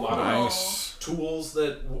day, a lot about tools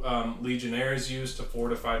that legionnaires used to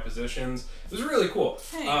fortify positions. It was really cool.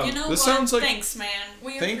 Hey, you know this what? sounds like- Thanks, man.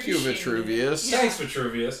 Thank you, Vitruvius. Thanks,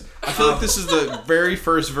 Vitruvius. I feel like this is the very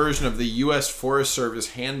first version of the U.S. Forest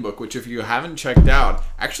Service Handbook, which, if you haven't checked out,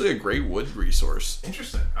 actually a great wood resource.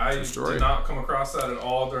 Interesting. I did not come across that at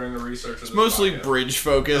all during the research of this It's mostly podcast. bridge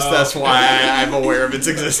focused. That's why I'm aware of its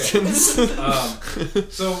existence.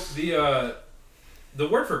 So the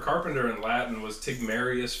word for carpenter in Latin was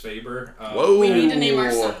Tigmarius Faber. Whoa! We need to name our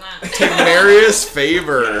son that. Tigmarius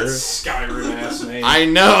Faber. Skyrim ass name. I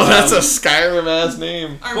know, that's a Skyrim ass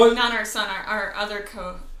name. Not our son, our other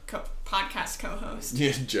podcast co-host.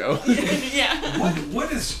 Yeah, Joe. Yeah.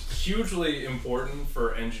 What is hugely important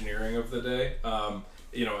for engineering of the day,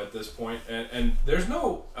 at this point, and there's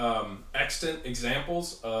no extant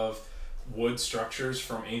examples of wood structures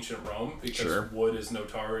from ancient Rome because wood is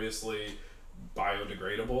notoriously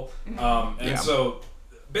biodegradable, so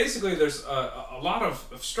basically there's a lot of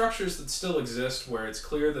structures that still exist where it's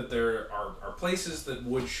clear that there are places that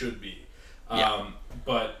wood should be,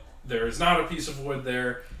 but there is not a piece of wood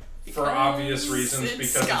there for obvious reasons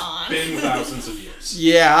because it's been thousands of years.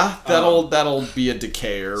 Yeah, that'll be a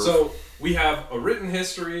decayer. So we have a written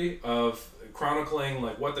history of chronicling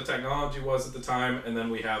like what the technology was at the time, and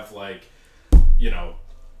then we have like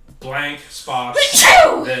blank spots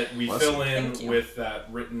that we fill in with that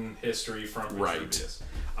written history from Vitruvius.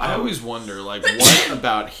 I always wonder, like, what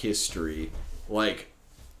about history? Like,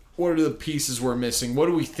 what are the pieces we're missing? What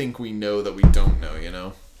do we think we know that we don't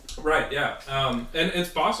know, Right, yeah. And it's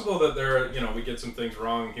possible that we get some things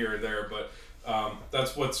wrong here or there, but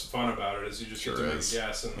That's what's fun about it is you just get to make a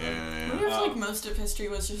guess. And I wonder if like most of history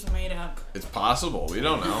was just made up. It's possible. We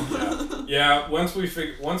don't know. Yeah. Once we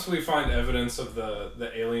find evidence of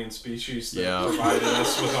the alien species that provided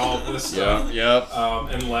us with all of this stuff,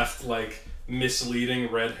 and left like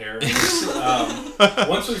misleading red herrings.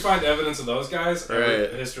 Once we find evidence of those guys,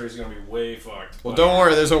 history is going to be way fucked. Well, don't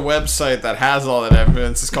worry. There's a website that has all that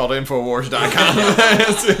evidence. It's called Infowars.com.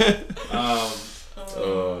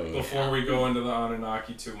 Before we go into the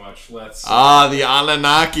Anunnaki too much, let's... the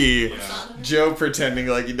Anunnaki. Yeah. Joe pretending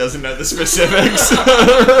like he doesn't know the specifics.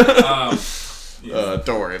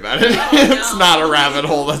 Don't worry about it. It's not a rabbit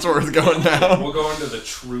hole that's worth going down. We'll go into the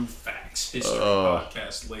True Facts History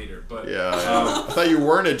podcast later, but... I thought you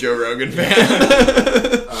weren't a Joe Rogan fan.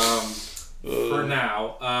 For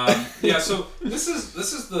now. So this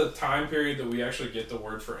is the time period that we actually get the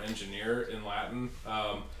word for engineer in Latin.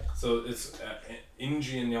 So it's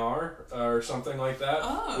ingeniar or something like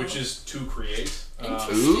that, which is to create.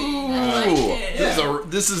 Interesting. I like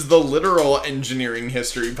it. This is the literal engineering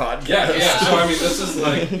history podcast. Yeah. So I mean, this is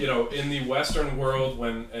like, in the Western world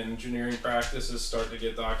when engineering practices start to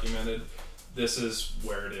get documented, this is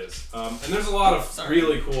where it is. And there's a lot of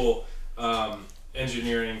really cool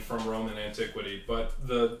engineering from Roman antiquity, but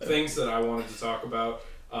the things that I wanted to talk about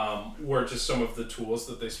were just some of the tools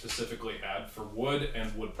that they specifically had for wood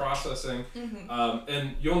and wood processing.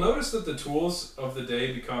 And you'll notice that the tools of the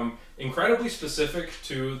day become incredibly specific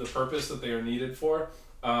to the purpose that they are needed for,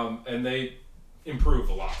 and they improve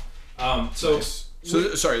a lot. Nice.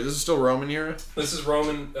 Sorry, this is still Roman era? This is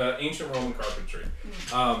ancient Roman carpentry.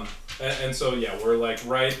 And so, we're like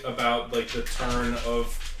right about like the turn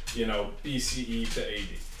of, BCE to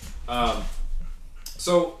AD.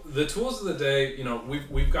 So the tools of the day,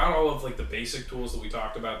 we've got all of like the basic tools that we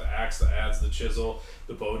talked about: the axe, the adze, the chisel,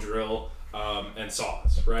 the bow drill, and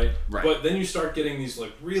saws, right? But then you start getting these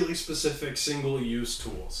like really specific single-use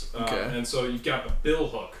tools. And so you've got a bill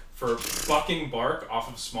hook for bucking bark off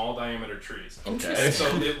of small diameter trees. Okay. And so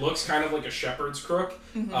it looks kind of like a shepherd's crook.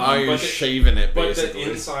 You're shaving it, basically. But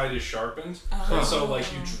the inside is sharpened. And so like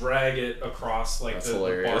you drag it across like the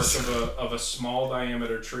bark of a small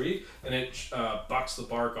diameter tree, and it bucks the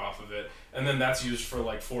bark off of it. And then that's used for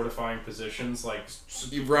like fortifying positions, like against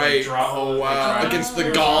the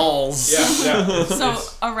Gauls. Yeah. So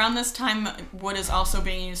around this time, wood is also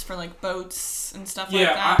being used for like boats and stuff like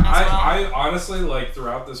that. I honestly like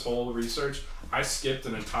throughout this whole research, I skipped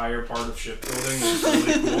an entire part of shipbuilding that's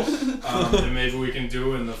really cool. And maybe we can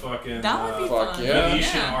do in the fucking that would be fun.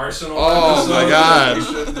 Venetian Arsenal. Oh my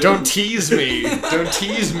god! Don't tease me! Don't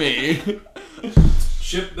tease me!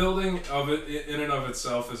 Shipbuilding in and of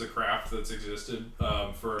itself is a craft that's existed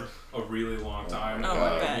for a really long time.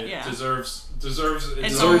 I bet, it deserves its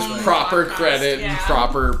proper podcast, credit and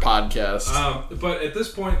proper podcast. But at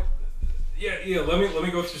this point, let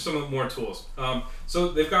me go through some of the more tools.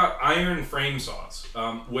 So they've got iron frame saws,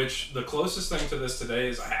 which the closest thing to this today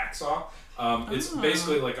is a hacksaw. It's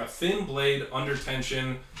basically like a thin blade under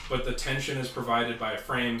tension, but the tension is provided by a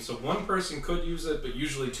frame. So one person could use it, but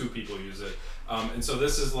usually two people use it. And so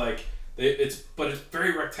this is like, it's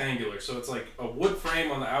very rectangular. So it's like a wood frame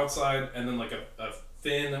on the outside, and then like a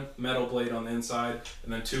thin metal blade on the inside,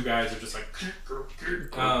 and then two guys are just like,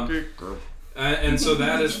 and so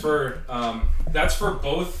that is that's for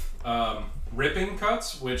both ripping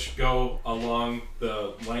cuts, which go along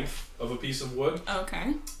the length of a piece of wood.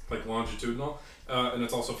 Okay. Like longitudinal, and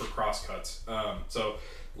it's also for cross cuts. So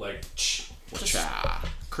like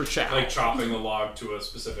like chopping a log to a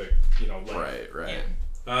specific length. Right.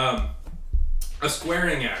 Yeah. A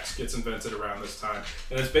squaring axe gets invented around this time,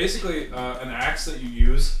 and it's basically an axe that you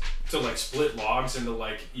use to like split logs into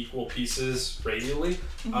like equal pieces radially.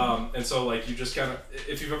 And so like you just kind of,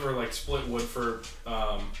 if you've ever like split wood for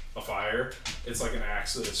a fire, it's like an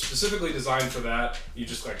axe that is specifically designed for that. You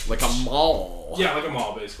just like a maul. Yeah, like a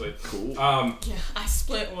maul basically. Cool. I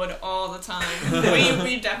split wood all the time.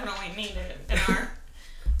 we definitely need it in our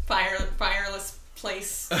fireless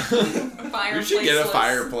place. You should get a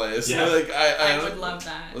fireplace. Yeah. I would love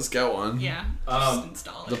that. Let's get one. Yeah. Just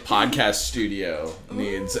install it. The podcast studio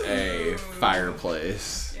needs a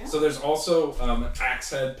fireplace. Yeah. So there's also an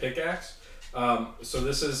axe head pickaxe. So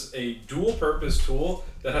this is a dual purpose tool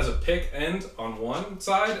that has a pick end on one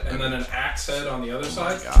side and then an axe head on the other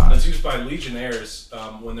side. That's used by legionnaires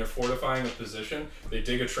when they're fortifying a position. They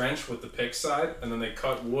dig a trench with the pick side, and then they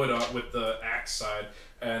cut wood up with the axe side.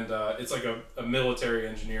 And it's like a military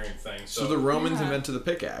engineering thing. So the Romans invented the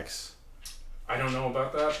pickaxe. I don't know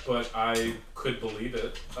about that, but I could believe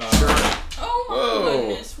it. Sure. Oh my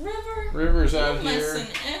goodness, River's out here. Listen,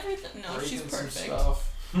 everything. No, she's perfect.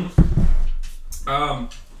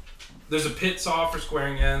 There's a pit saw for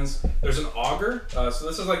squaring ends. There's an auger. So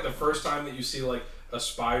this is like the first time that you see like a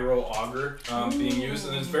spiral auger being used,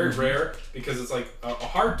 and it's very rare because it's like a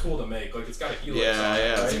hard tool to make. Like it's got a helix on it,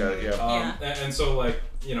 right? It's got it, And so like,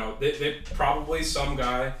 you know, they probably some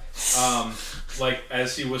guy like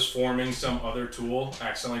as he was forming some other tool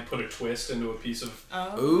accidentally put a twist into a piece of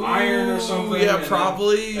iron or something. Yeah, and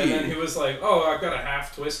probably. Then he was like, oh, I've got a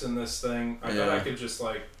half twist in this thing. I bet I could just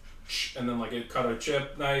like, and then like it cut a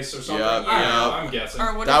chip nice or something. I don't know, I'm guessing.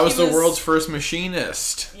 Or what that if was the world's first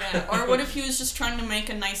machinist. Yeah, or what if he was just trying to make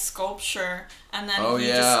a nice sculpture and then he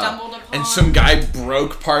just stumbled upon... And some guy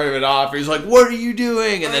broke part of it off. He's like, what are you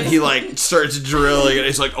doing? And then he like starts drilling and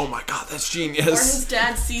he's like, oh my god, that's genius. Or his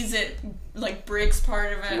dad sees it, like breaks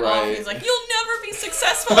part of it off. He's like, you'll never be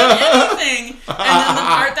successful at anything. And then the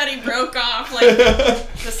part that he broke off, like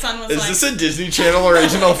the son was Is this a Disney Channel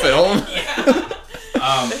original film? Yeah.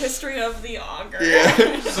 The history of the auger.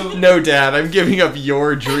 Yeah. So, no, Dad, I'm giving up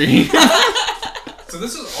your dream. So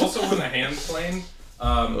this is also when the hand plane,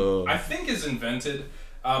 I think, is invented.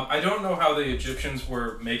 I don't know how the Egyptians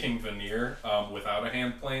were making veneer without a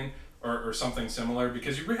hand plane or something similar,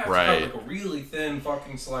 because you have to cut like a really thin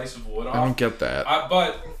fucking slice of wood off. I don't get that.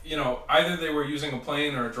 But, you know, either they were using a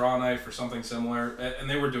plane or a draw knife or something similar, and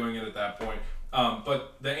they were doing it at that point.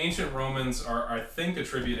 But the ancient Romans are, I think,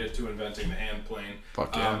 attributed to inventing the hand plane.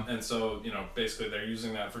 Fuck yeah. And so, you know, basically they're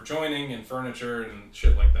using that for joining and furniture and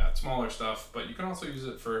shit like that. Smaller stuff, but you can also use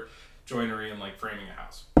it for joinery and, like, framing a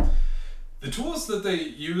house. The tools that they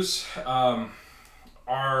use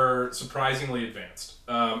are surprisingly advanced.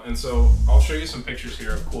 And so I'll show you some pictures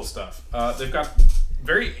here of cool stuff. They've got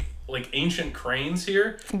very... like ancient cranes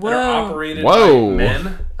here that are operated by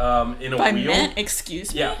men in a wheel. By men?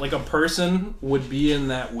 Excuse me? Yeah, like a person would be in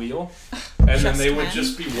that wheel, and then they would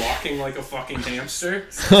just be walking like a fucking hamster.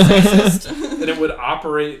 And it would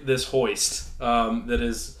operate this hoist that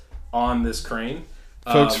is on this crane.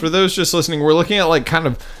 Folks, for those just listening, we're looking at like kind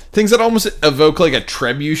of things that almost evoke like a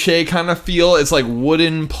trebuchet kind of feel. It's like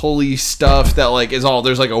wooden pulley stuff that like is all,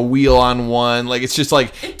 there's like a wheel on one. Like it's just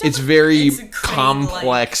like, it's very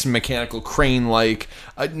complex mechanical crane like,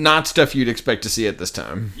 not stuff you'd expect to see at this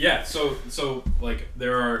time. Yeah, so like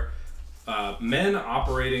there are men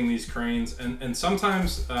operating these cranes, and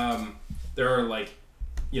sometimes there are like,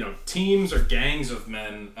 you know, teams or gangs of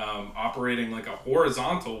men operating like a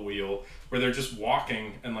horizontal wheel where they're just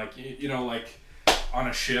walking and like, you know, like on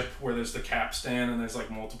a ship where there's the capstan and there's like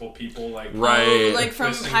multiple people like like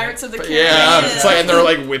from Pirates of the Caribbean. Yeah, it's like, and they're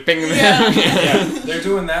like whipping them. Yeah, they're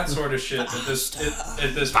doing that sort of shit at this point.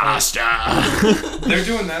 They're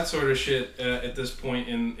doing that sort of shit at this point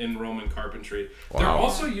in Roman carpentry. Wow. They're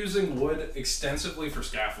also using wood extensively for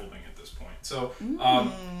scaffolding at this point. So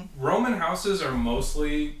Roman houses are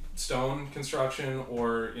mostly stone construction,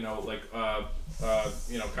 or you know, like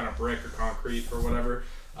you know, kind of brick or concrete or whatever.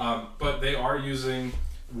 But they are using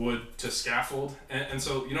wood to scaffold, and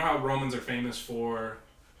so you know how Romans are famous for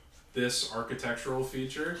this architectural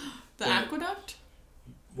feature, the aqueduct.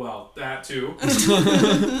 Well, that too,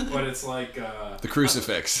 but it's like the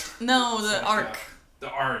crucifix. No, the ark. The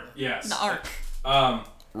ark, yes. The ark.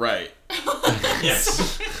 Right.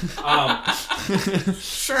 Yes.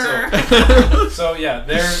 Sure. So yeah,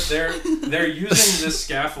 they're using this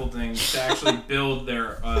scaffolding to actually build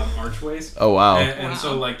their archways. Oh wow. And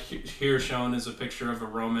so like here shown is a picture of a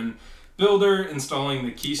Roman builder installing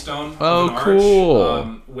the keystone of an arch,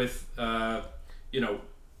 cool. With you know,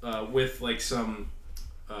 with like some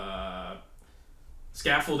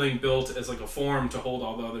scaffolding built as like a form to hold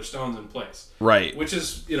all the other stones in place. Right. Which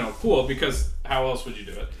is, you know, cool, because how else would you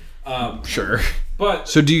do it? Sure. But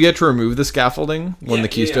so do you get to remove the scaffolding when the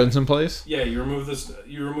keystone's in place? Yeah, you remove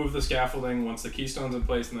the scaffolding once the keystone's in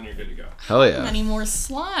place, and then you're good to go. Hell yeah. Any more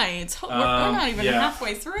slides? We're not even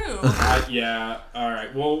halfway through. Yeah. All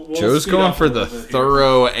right. We'll Joe's going for the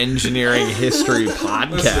thorough engineering history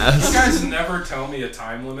podcast. Listen, you guys never tell me a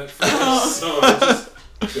time limit for this, so I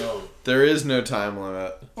just go. There is no time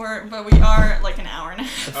limit. But we are like an hour and a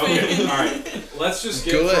half. Okay, all right. Let's just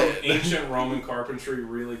get from ancient Roman carpentry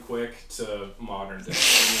really quick to modern day.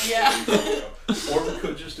 Yeah. Or we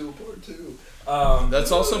could just do a part two.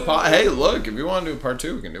 That's also hey, look, if you want to do a part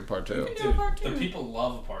two, we can do a part two. The people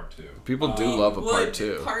love a part two. People do love a part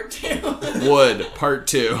two. Part two. Wood part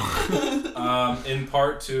two. In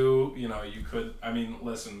part two, you know, you could. I mean,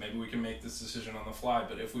 listen, maybe we can make this decision on the fly.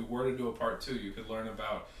 But if we were to do a part two, you could learn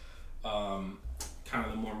about kind of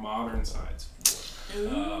the more modern sides.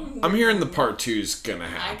 I'm hearing the part two's gonna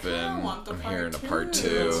happen. I want the I'm part hearing two. a part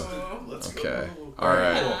two. Let's okay. go. All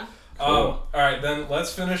right. Cool. All right, then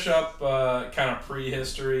let's finish up kind of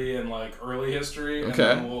prehistory and like early history, and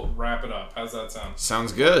then we'll wrap it up. How's that sound?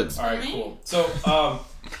 Sounds good. All right, cool. So,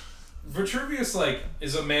 Vitruvius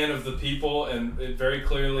is a man of the people, and it very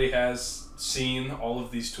clearly has seen all of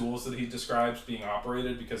these tools that he describes being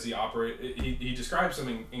operated, because he describes them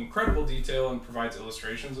in incredible detail and provides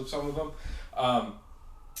illustrations of some of them.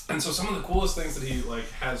 And so some of the coolest things that he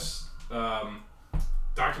has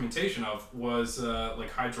documentation of was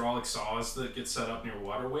hydraulic saws that get set up near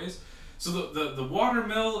waterways. So the water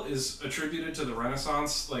mill is attributed to the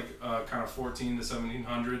Renaissance, kind of 14 to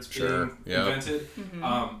 1700s being invented.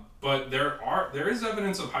 Mm-hmm. But there is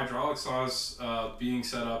evidence of hydraulic saws being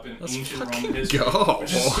set up in ancient Roman history,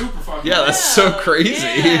 which is super fucking that's so crazy.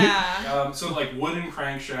 Yeah. So wooden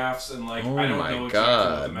crankshafts and I don't know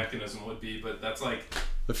exactly what the mechanism would be, but that's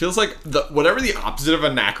It feels like whatever the opposite of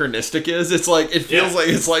anachronistic is. It feels like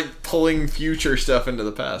it's like pulling future stuff into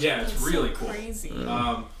the past. Yeah, it's really cool. Crazy.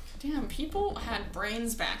 Damn, people had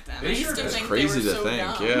brains back then. They sure used to did. think Crazy they were to so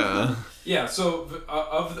think. dumb. Yeah. Yeah. So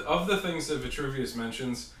of the things that Vitruvius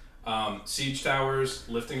mentions, siege towers,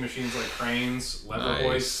 lifting machines like cranes, lever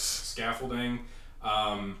hoists, scaffolding,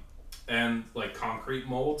 and concrete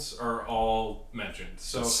molds are all mentioned.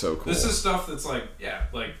 So cool. This is stuff that's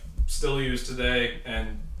still used today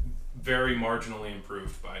and very marginally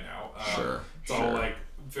improved by now. It's all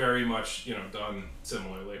very much done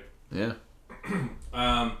similarly. Yeah.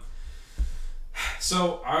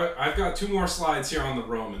 So I've got 2 more slides here on the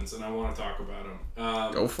Romans, and I want to talk about them.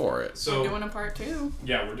 Go for it. So we're doing a part 2.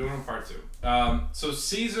 Yeah, we're doing a part 2. So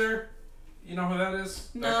Caesar, you know who that is?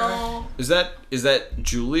 No. Is that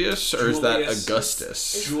Julius or is that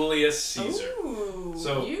Augustus? Julius Caesar. Ooh,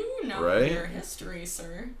 So you know right? your history,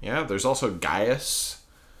 sir. Yeah. There's also Gaius.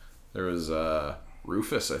 There was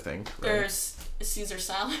Rufus, I think. Right? There's Caesar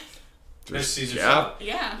salad. There's Caesar salad.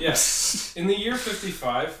 Yeah. Yes. In the year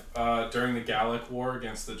 55, during the Gallic War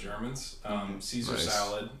against the Germans, Caesar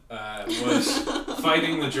salad was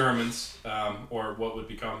fighting the Germans, or what would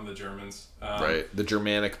become the Germans. Right, the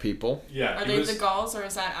Germanic people. Yeah. Are they the Gauls, or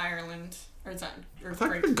is that Ireland? Or is that... I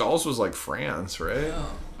think the Gauls was France, right?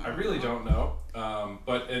 Oh. I really don't know,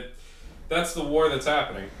 but that's the war that's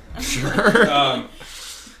happening. Sure.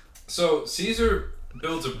 So Caesar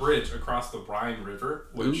builds a bridge across the Rhine River,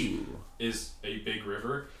 which is a big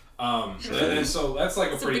river. And so that's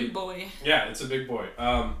it's a big boy. Yeah, it's a big boy.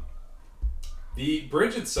 The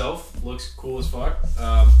bridge itself looks cool as fuck.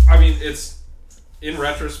 It's in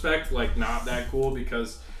retrospect not that cool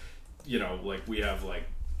because we have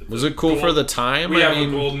was it cool for the time? We have a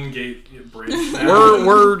Golden Gate Bridge now.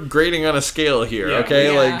 We're grading on a scale here,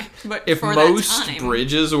 okay? Yeah. But if for most that time,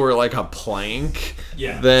 bridges were a plank,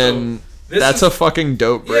 then so that's a fucking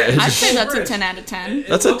dope bridge. I'd say that's a 10 out of 10.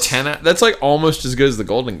 That's a 10. That's almost as good as the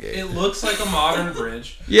Golden Gate. It looks like a modern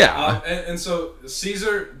bridge. Yeah. And so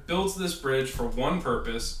Caesar builds this bridge for one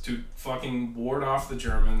purpose, to fucking ward off the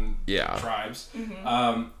German tribes.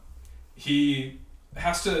 Mm-hmm. He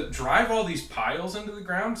has to drive all these piles into the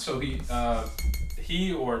ground, so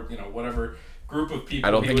he or whatever group of people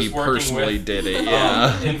I don't think he personally did it.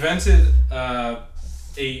 Yeah. Invented not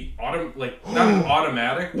an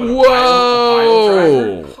automatic, but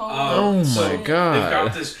Whoa! a pile driver. Oh my god! They've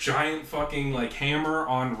got this giant fucking hammer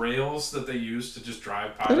on rails that they use to just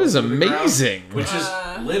drive piles. That is into the amazing. ground, which is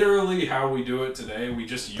literally how we do it today. We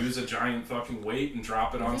just use a giant fucking weight and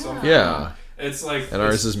drop it on something. Yeah. It's and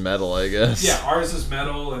ours is metal, I guess. Yeah, ours is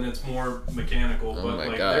metal and it's more mechanical, Oh but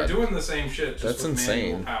my God. they're doing the same shit just That's with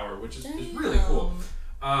insane. manual power, which is really cool.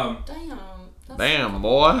 Damn,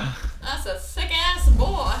 boy. That's a sick ass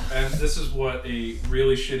boy. And this is what a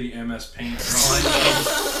really shitty MS Paint drawing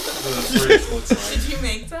of the bridge looks like. Did you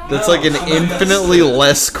make that? That's an infinitely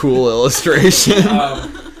less cool illustration.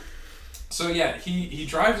 So yeah, he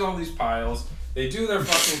drives all these piles. They do their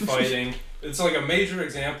fucking fighting. It's a major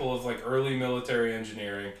example of early military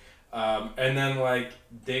engineering. And then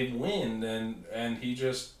they win and he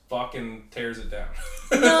just fucking tears it down.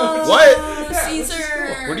 No, What?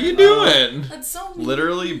 Caesar. What are you doing? That's so mean.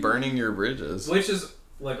 Literally burning your bridges. Which is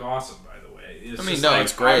awesome, by the way. It's just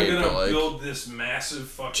it's great, I'm gonna but build this massive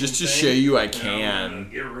fucking just to thing, show you I and I'm can. gonna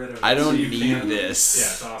get rid of it I don't so you need can. this.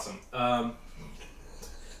 Yeah, it's awesome.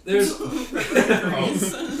 There's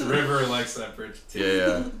River likes that bridge too.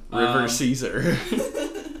 Yeah. River Caesar.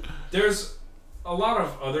 There's a lot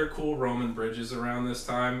of other cool Roman bridges around this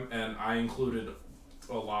time, and I included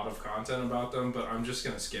a lot of content about them, but I'm just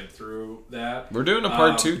gonna skip through that. We're doing a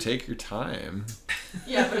part 2. Take your time.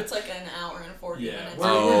 Yeah, but it's an hour and 40 minutes.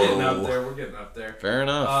 We're getting up there. We're getting up there. Fair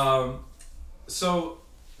enough. So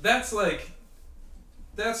that's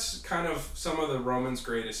that's kind of some of the Romans'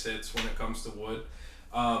 greatest hits when it comes to wood.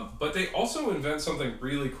 But they also invent something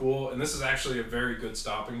really cool, and this is actually a very good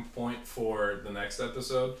stopping point for the next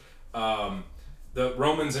episode. The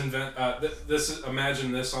Romans invent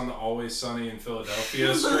imagine this on the Always Sunny in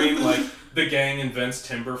Philadelphia screen, like the gang invents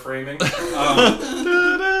timber framing.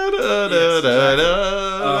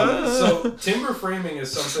 So timber framing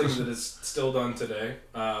is something that is still done today,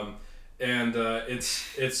 and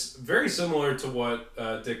it's very similar to what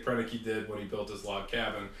Dick Proenneke did when he built his log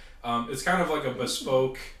cabin. It's kind of like a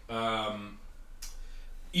bespoke.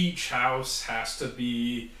 Each house has to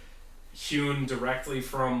be hewn directly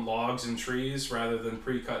from logs and trees rather than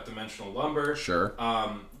pre-cut dimensional lumber. Sure.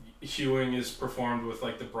 Hewing is performed with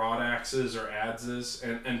like the broad axes or adzes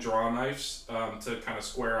and draw knives to kind of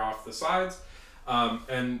square off the sides.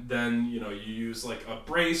 And then, you use like a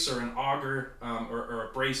brace or an auger or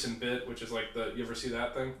a brace and bit, which is like you ever see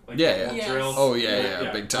that thing? Like drill? Oh,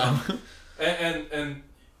 yeah, big time. And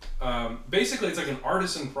basically it's like an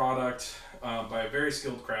artisan product by a very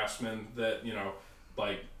skilled craftsman that,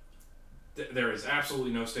 there is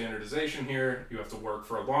absolutely no standardization here. You have to work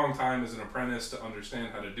for a long time as an apprentice to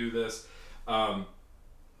understand how to do this.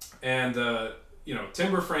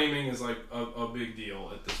 Timber framing is like a big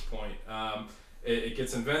deal at this point. It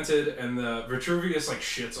gets invented, and the Vitruvius like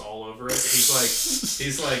shits all over it.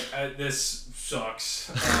 He's like, this sucks.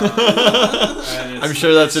 I'm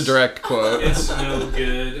sure that's a direct quote. It's no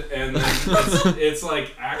good, and then it's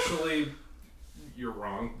like actually. You're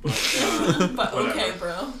wrong, but okay,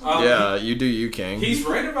 bro. Yeah, you do you, King. He's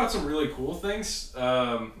right about some really cool things.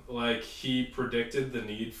 Like he predicted the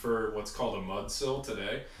need for what's called a mud sill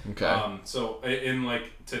today. Okay. So in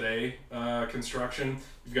like today construction,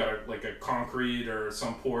 you've got a concrete or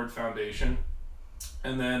some poured foundation,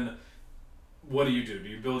 and then what do? Do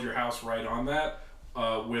you build your house right on that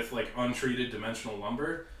with like untreated dimensional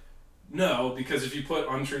lumber? No, because if you put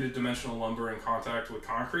untreated dimensional lumber in contact with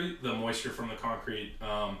concrete, the moisture from the concrete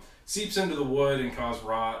seeps into the wood and cause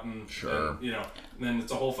rot, and then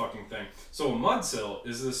it's a whole fucking thing. So a mud sill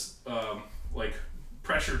is this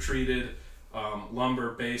pressure treated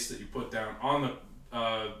lumber base that you put down on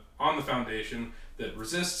the foundation that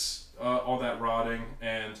resists all that rotting,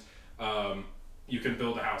 and you can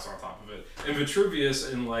build a house on top of it. And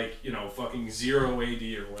Vitruvius in fucking 0 AD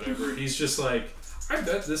or whatever, he's just like, I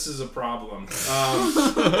bet this is a problem.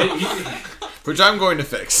 Which I'm going to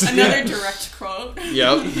fix. Another direct quote.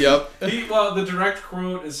 Yep. The direct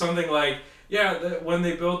quote is something like, when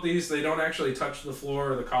they build these, they don't actually touch the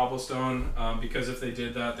floor or the cobblestone because if they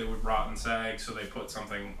did that, they would rot and sag, so they put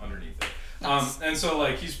something underneath it. And so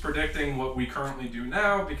he's predicting what we currently do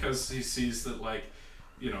now because he sees that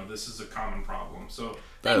this is a common problem. So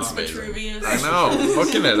thanks, Vitruvius. I know,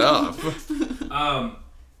 hooking it up.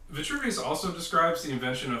 Vitruvius also describes the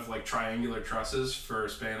invention of triangular trusses for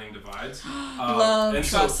spanning divides. Love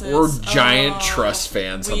trusses. We're giant truss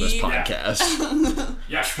fans on this podcast.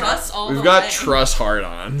 Yeah, truss all We've the got way. Truss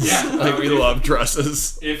hard-ons. Yeah, we love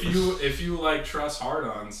trusses. If you like truss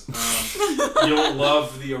hard-ons, you'll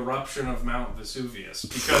love the eruption of Mount Vesuvius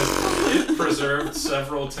because it preserved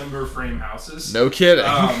several timber frame houses. No kidding.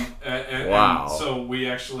 Wow. And so we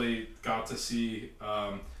actually got to see.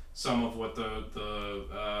 Some of what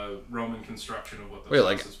the Roman construction of what those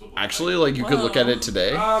houses would look actually, like. You could look at it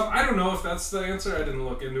today? I don't know if that's the answer. I didn't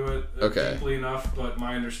look into it deeply enough, but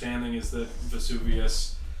my understanding is that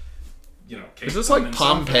Vesuvius, is this like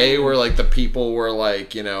Pompeii where the people were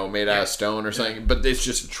made out of stone or something, but it's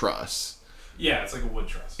just a truss? Yeah, it's like a wood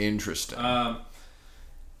truss. Interesting.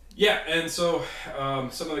 And so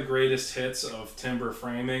some of the greatest hits of timber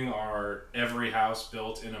framing are every house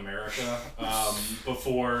built in America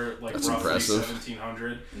before That's roughly impressive.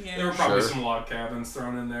 1700. Yeah. There were probably some log cabins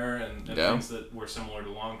thrown in there and things that were similar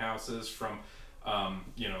to longhouses from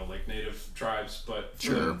native tribes, but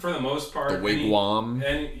for the most part, the wigwam.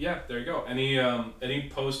 there you go. Any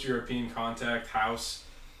post-European contact house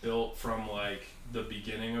built from the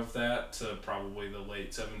beginning of that to probably the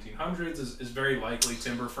late 1700s is very likely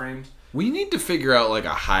timber framed. We need to figure out a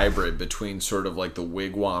hybrid between sort of the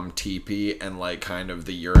wigwam teepee and kind of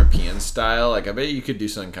the European style. I bet you could do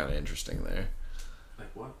something kind of interesting there.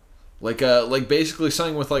 Like what? Like basically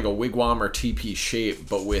something with a wigwam or teepee shape,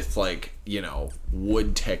 but with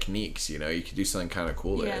wood techniques. You could do something kind of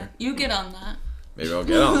cool there. Yeah, you get on that. Maybe I'll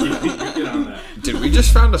get on that. You get on that. Did we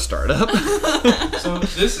just found a startup? So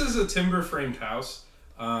this is a timber framed house.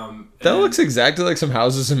 That looks exactly like some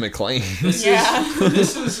houses in McLean. That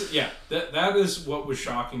is what was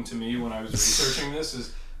shocking to me when I was researching this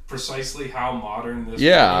is precisely how modern this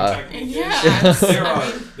Yeah. technique Yeah. is.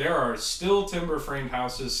 There are still timber framed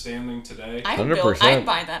houses standing today. 100%. I'd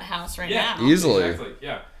buy that house right now. Easily. Exactly.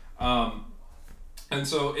 Yeah. And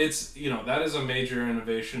so it's, that is a major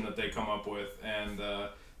innovation that they come up with, and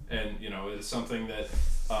it's something that,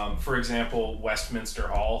 for example, Westminster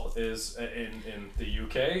Hall is in the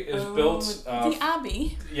UK is built. The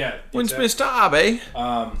Abbey. Yeah. Westminster Abbey.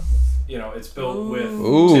 It's built with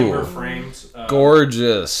Ooh. timber framed.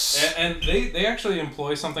 Gorgeous. And they actually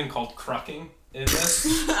employ something called crucking in this.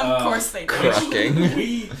 Of course they do. Crucking.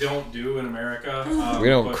 We don't do in America. We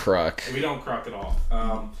don't but cruck. We don't cruck at all.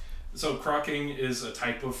 So crucking is a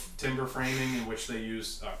type of timber framing in which they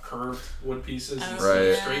use curved wood pieces instead Right.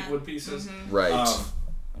 of straight wood pieces. Right.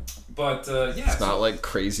 But it's not like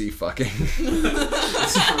crazy fucking.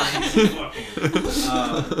 It's crazy fucking.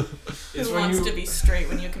 Who wants to be straight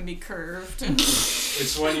when you can be curved?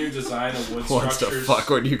 It's when you design a wood Who wants to structures. fuck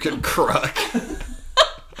when you can cruck?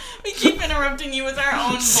 We keep interrupting you with our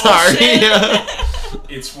own Sorry. bullshit.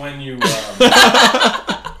 It's when you.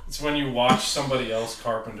 It's when you watch somebody else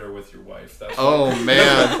carpenter with your wife. That's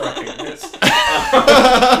man. Crucking is.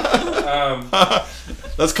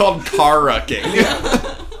 That's called car rucking.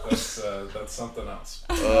 That's something else.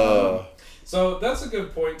 So that's a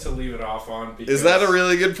good point to leave it off on. Because Is that a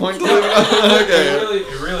really good point to leave it on? Okay.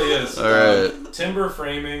 It really is. All right. Timber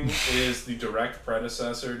framing is the direct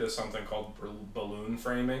predecessor to something called balloon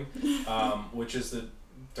framing, which is the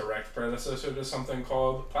direct predecessor to something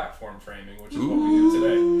called platform framing, which is what we do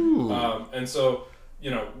today. And so,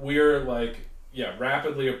 we're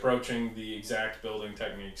rapidly approaching the exact building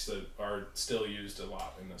techniques that are still used a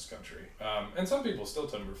lot in this country. And some people still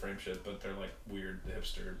timber frame shit, but they're like weird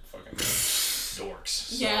hipster fucking dorks.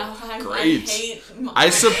 So. Yeah, Great. I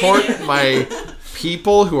support my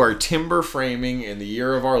people who are timber framing in the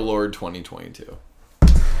year of our Lord 2022.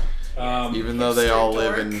 Even though they all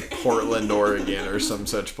live in Portland, Oregon, or some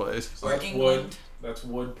such place. So that's England. That's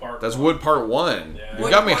Wood Part. That's Wood Part 1. Yeah. You Wood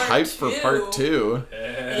got me Part hyped for 2. Part 2.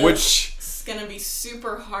 Yeah. Which It's gonna be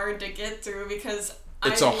super hard to get through because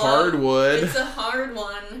it's a hard wood. It's a hard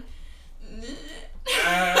one.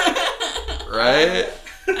 Right?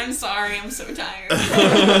 I'm sorry, I'm so tired.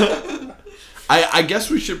 I guess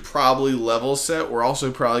we should probably level set. We're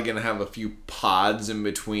also probably going to have a few pods in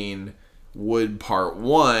between Wood Part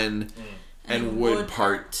 1 and Wood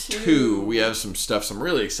Part 2. We have some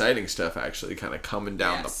really exciting stuff actually kind of coming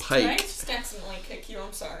down the pike. Did I just accidentally kick you?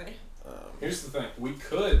 I'm sorry. Here's the thing. We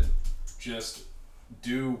could just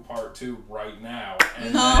do Part 2 right now.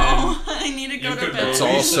 And No, then I need to go you to could bed. It's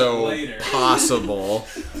release it also later. possible.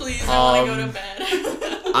 Please, I want to go to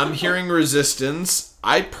bed. I'm hearing resistance.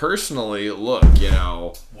 I personally, look,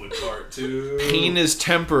 Wood Part 2. pain is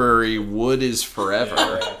temporary, wood is forever.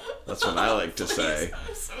 Yeah. That's what I like to say.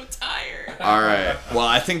 I'm so tired. All right. Well,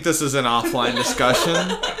 I think this is an offline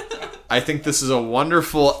discussion. I think this is a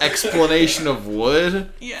wonderful explanation of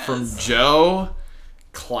wood Yes. from Joe.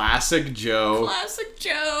 Classic Joe. Classic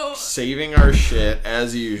Joe. Saving our shit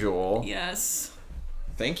as usual. Yes.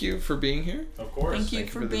 Thank you for being here. Of course. Thank you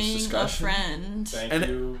for this being a discussion. friend. Thank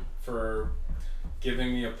you for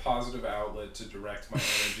giving me a positive outlet to direct my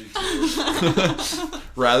energy to.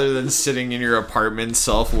 Rather than sitting in your apartment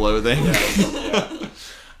self-loathing. Yeah.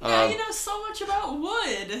 Yeah, you know so much about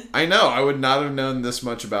wood. I know. I would not have known this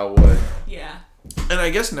much about wood. Yeah. And I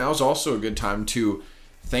guess now is also a good time to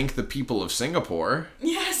thank the people of Singapore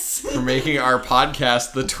Yes. for making our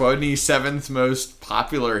podcast the 27th most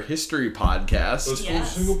popular history podcast. Let's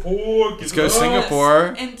Yes. go Singapore. Let's go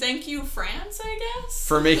Singapore. And thank you, France, I guess.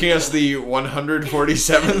 For making us the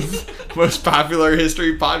 147th most popular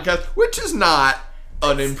history podcast, which is not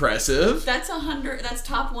unimpressive. That's 100. That's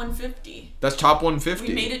top 150. That's top 150.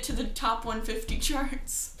 We made it to the top 150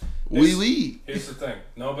 charts. Wee. Here's the thing.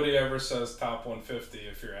 Nobody ever says top 150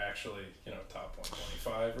 if you're actually, top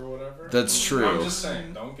 125 or whatever. That's true. I'm just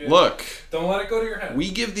saying. Don't let it go to your head. We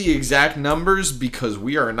give the exact numbers because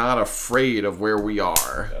we are not afraid of where we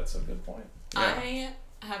are. That's a good point. I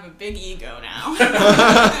have a big ego now.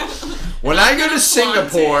 When I go to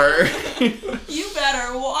Singapore, You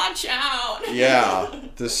better watch out. yeah,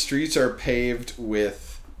 the streets are paved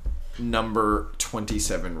with number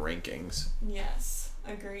 27 rankings. Yes,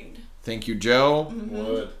 agreed. Thank you, Joe.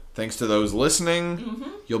 Wood. Thanks to those listening.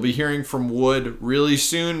 You'll be hearing from Wood really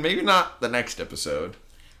soon. Maybe not the next episode,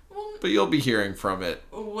 but you'll be hearing from it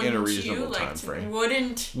in a reasonable time frame.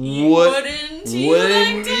 Wouldn't you like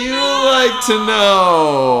to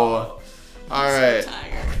know? All right. So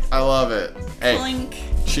tired. I love it. Hey, Blink.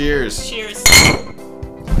 cheers. Cheers.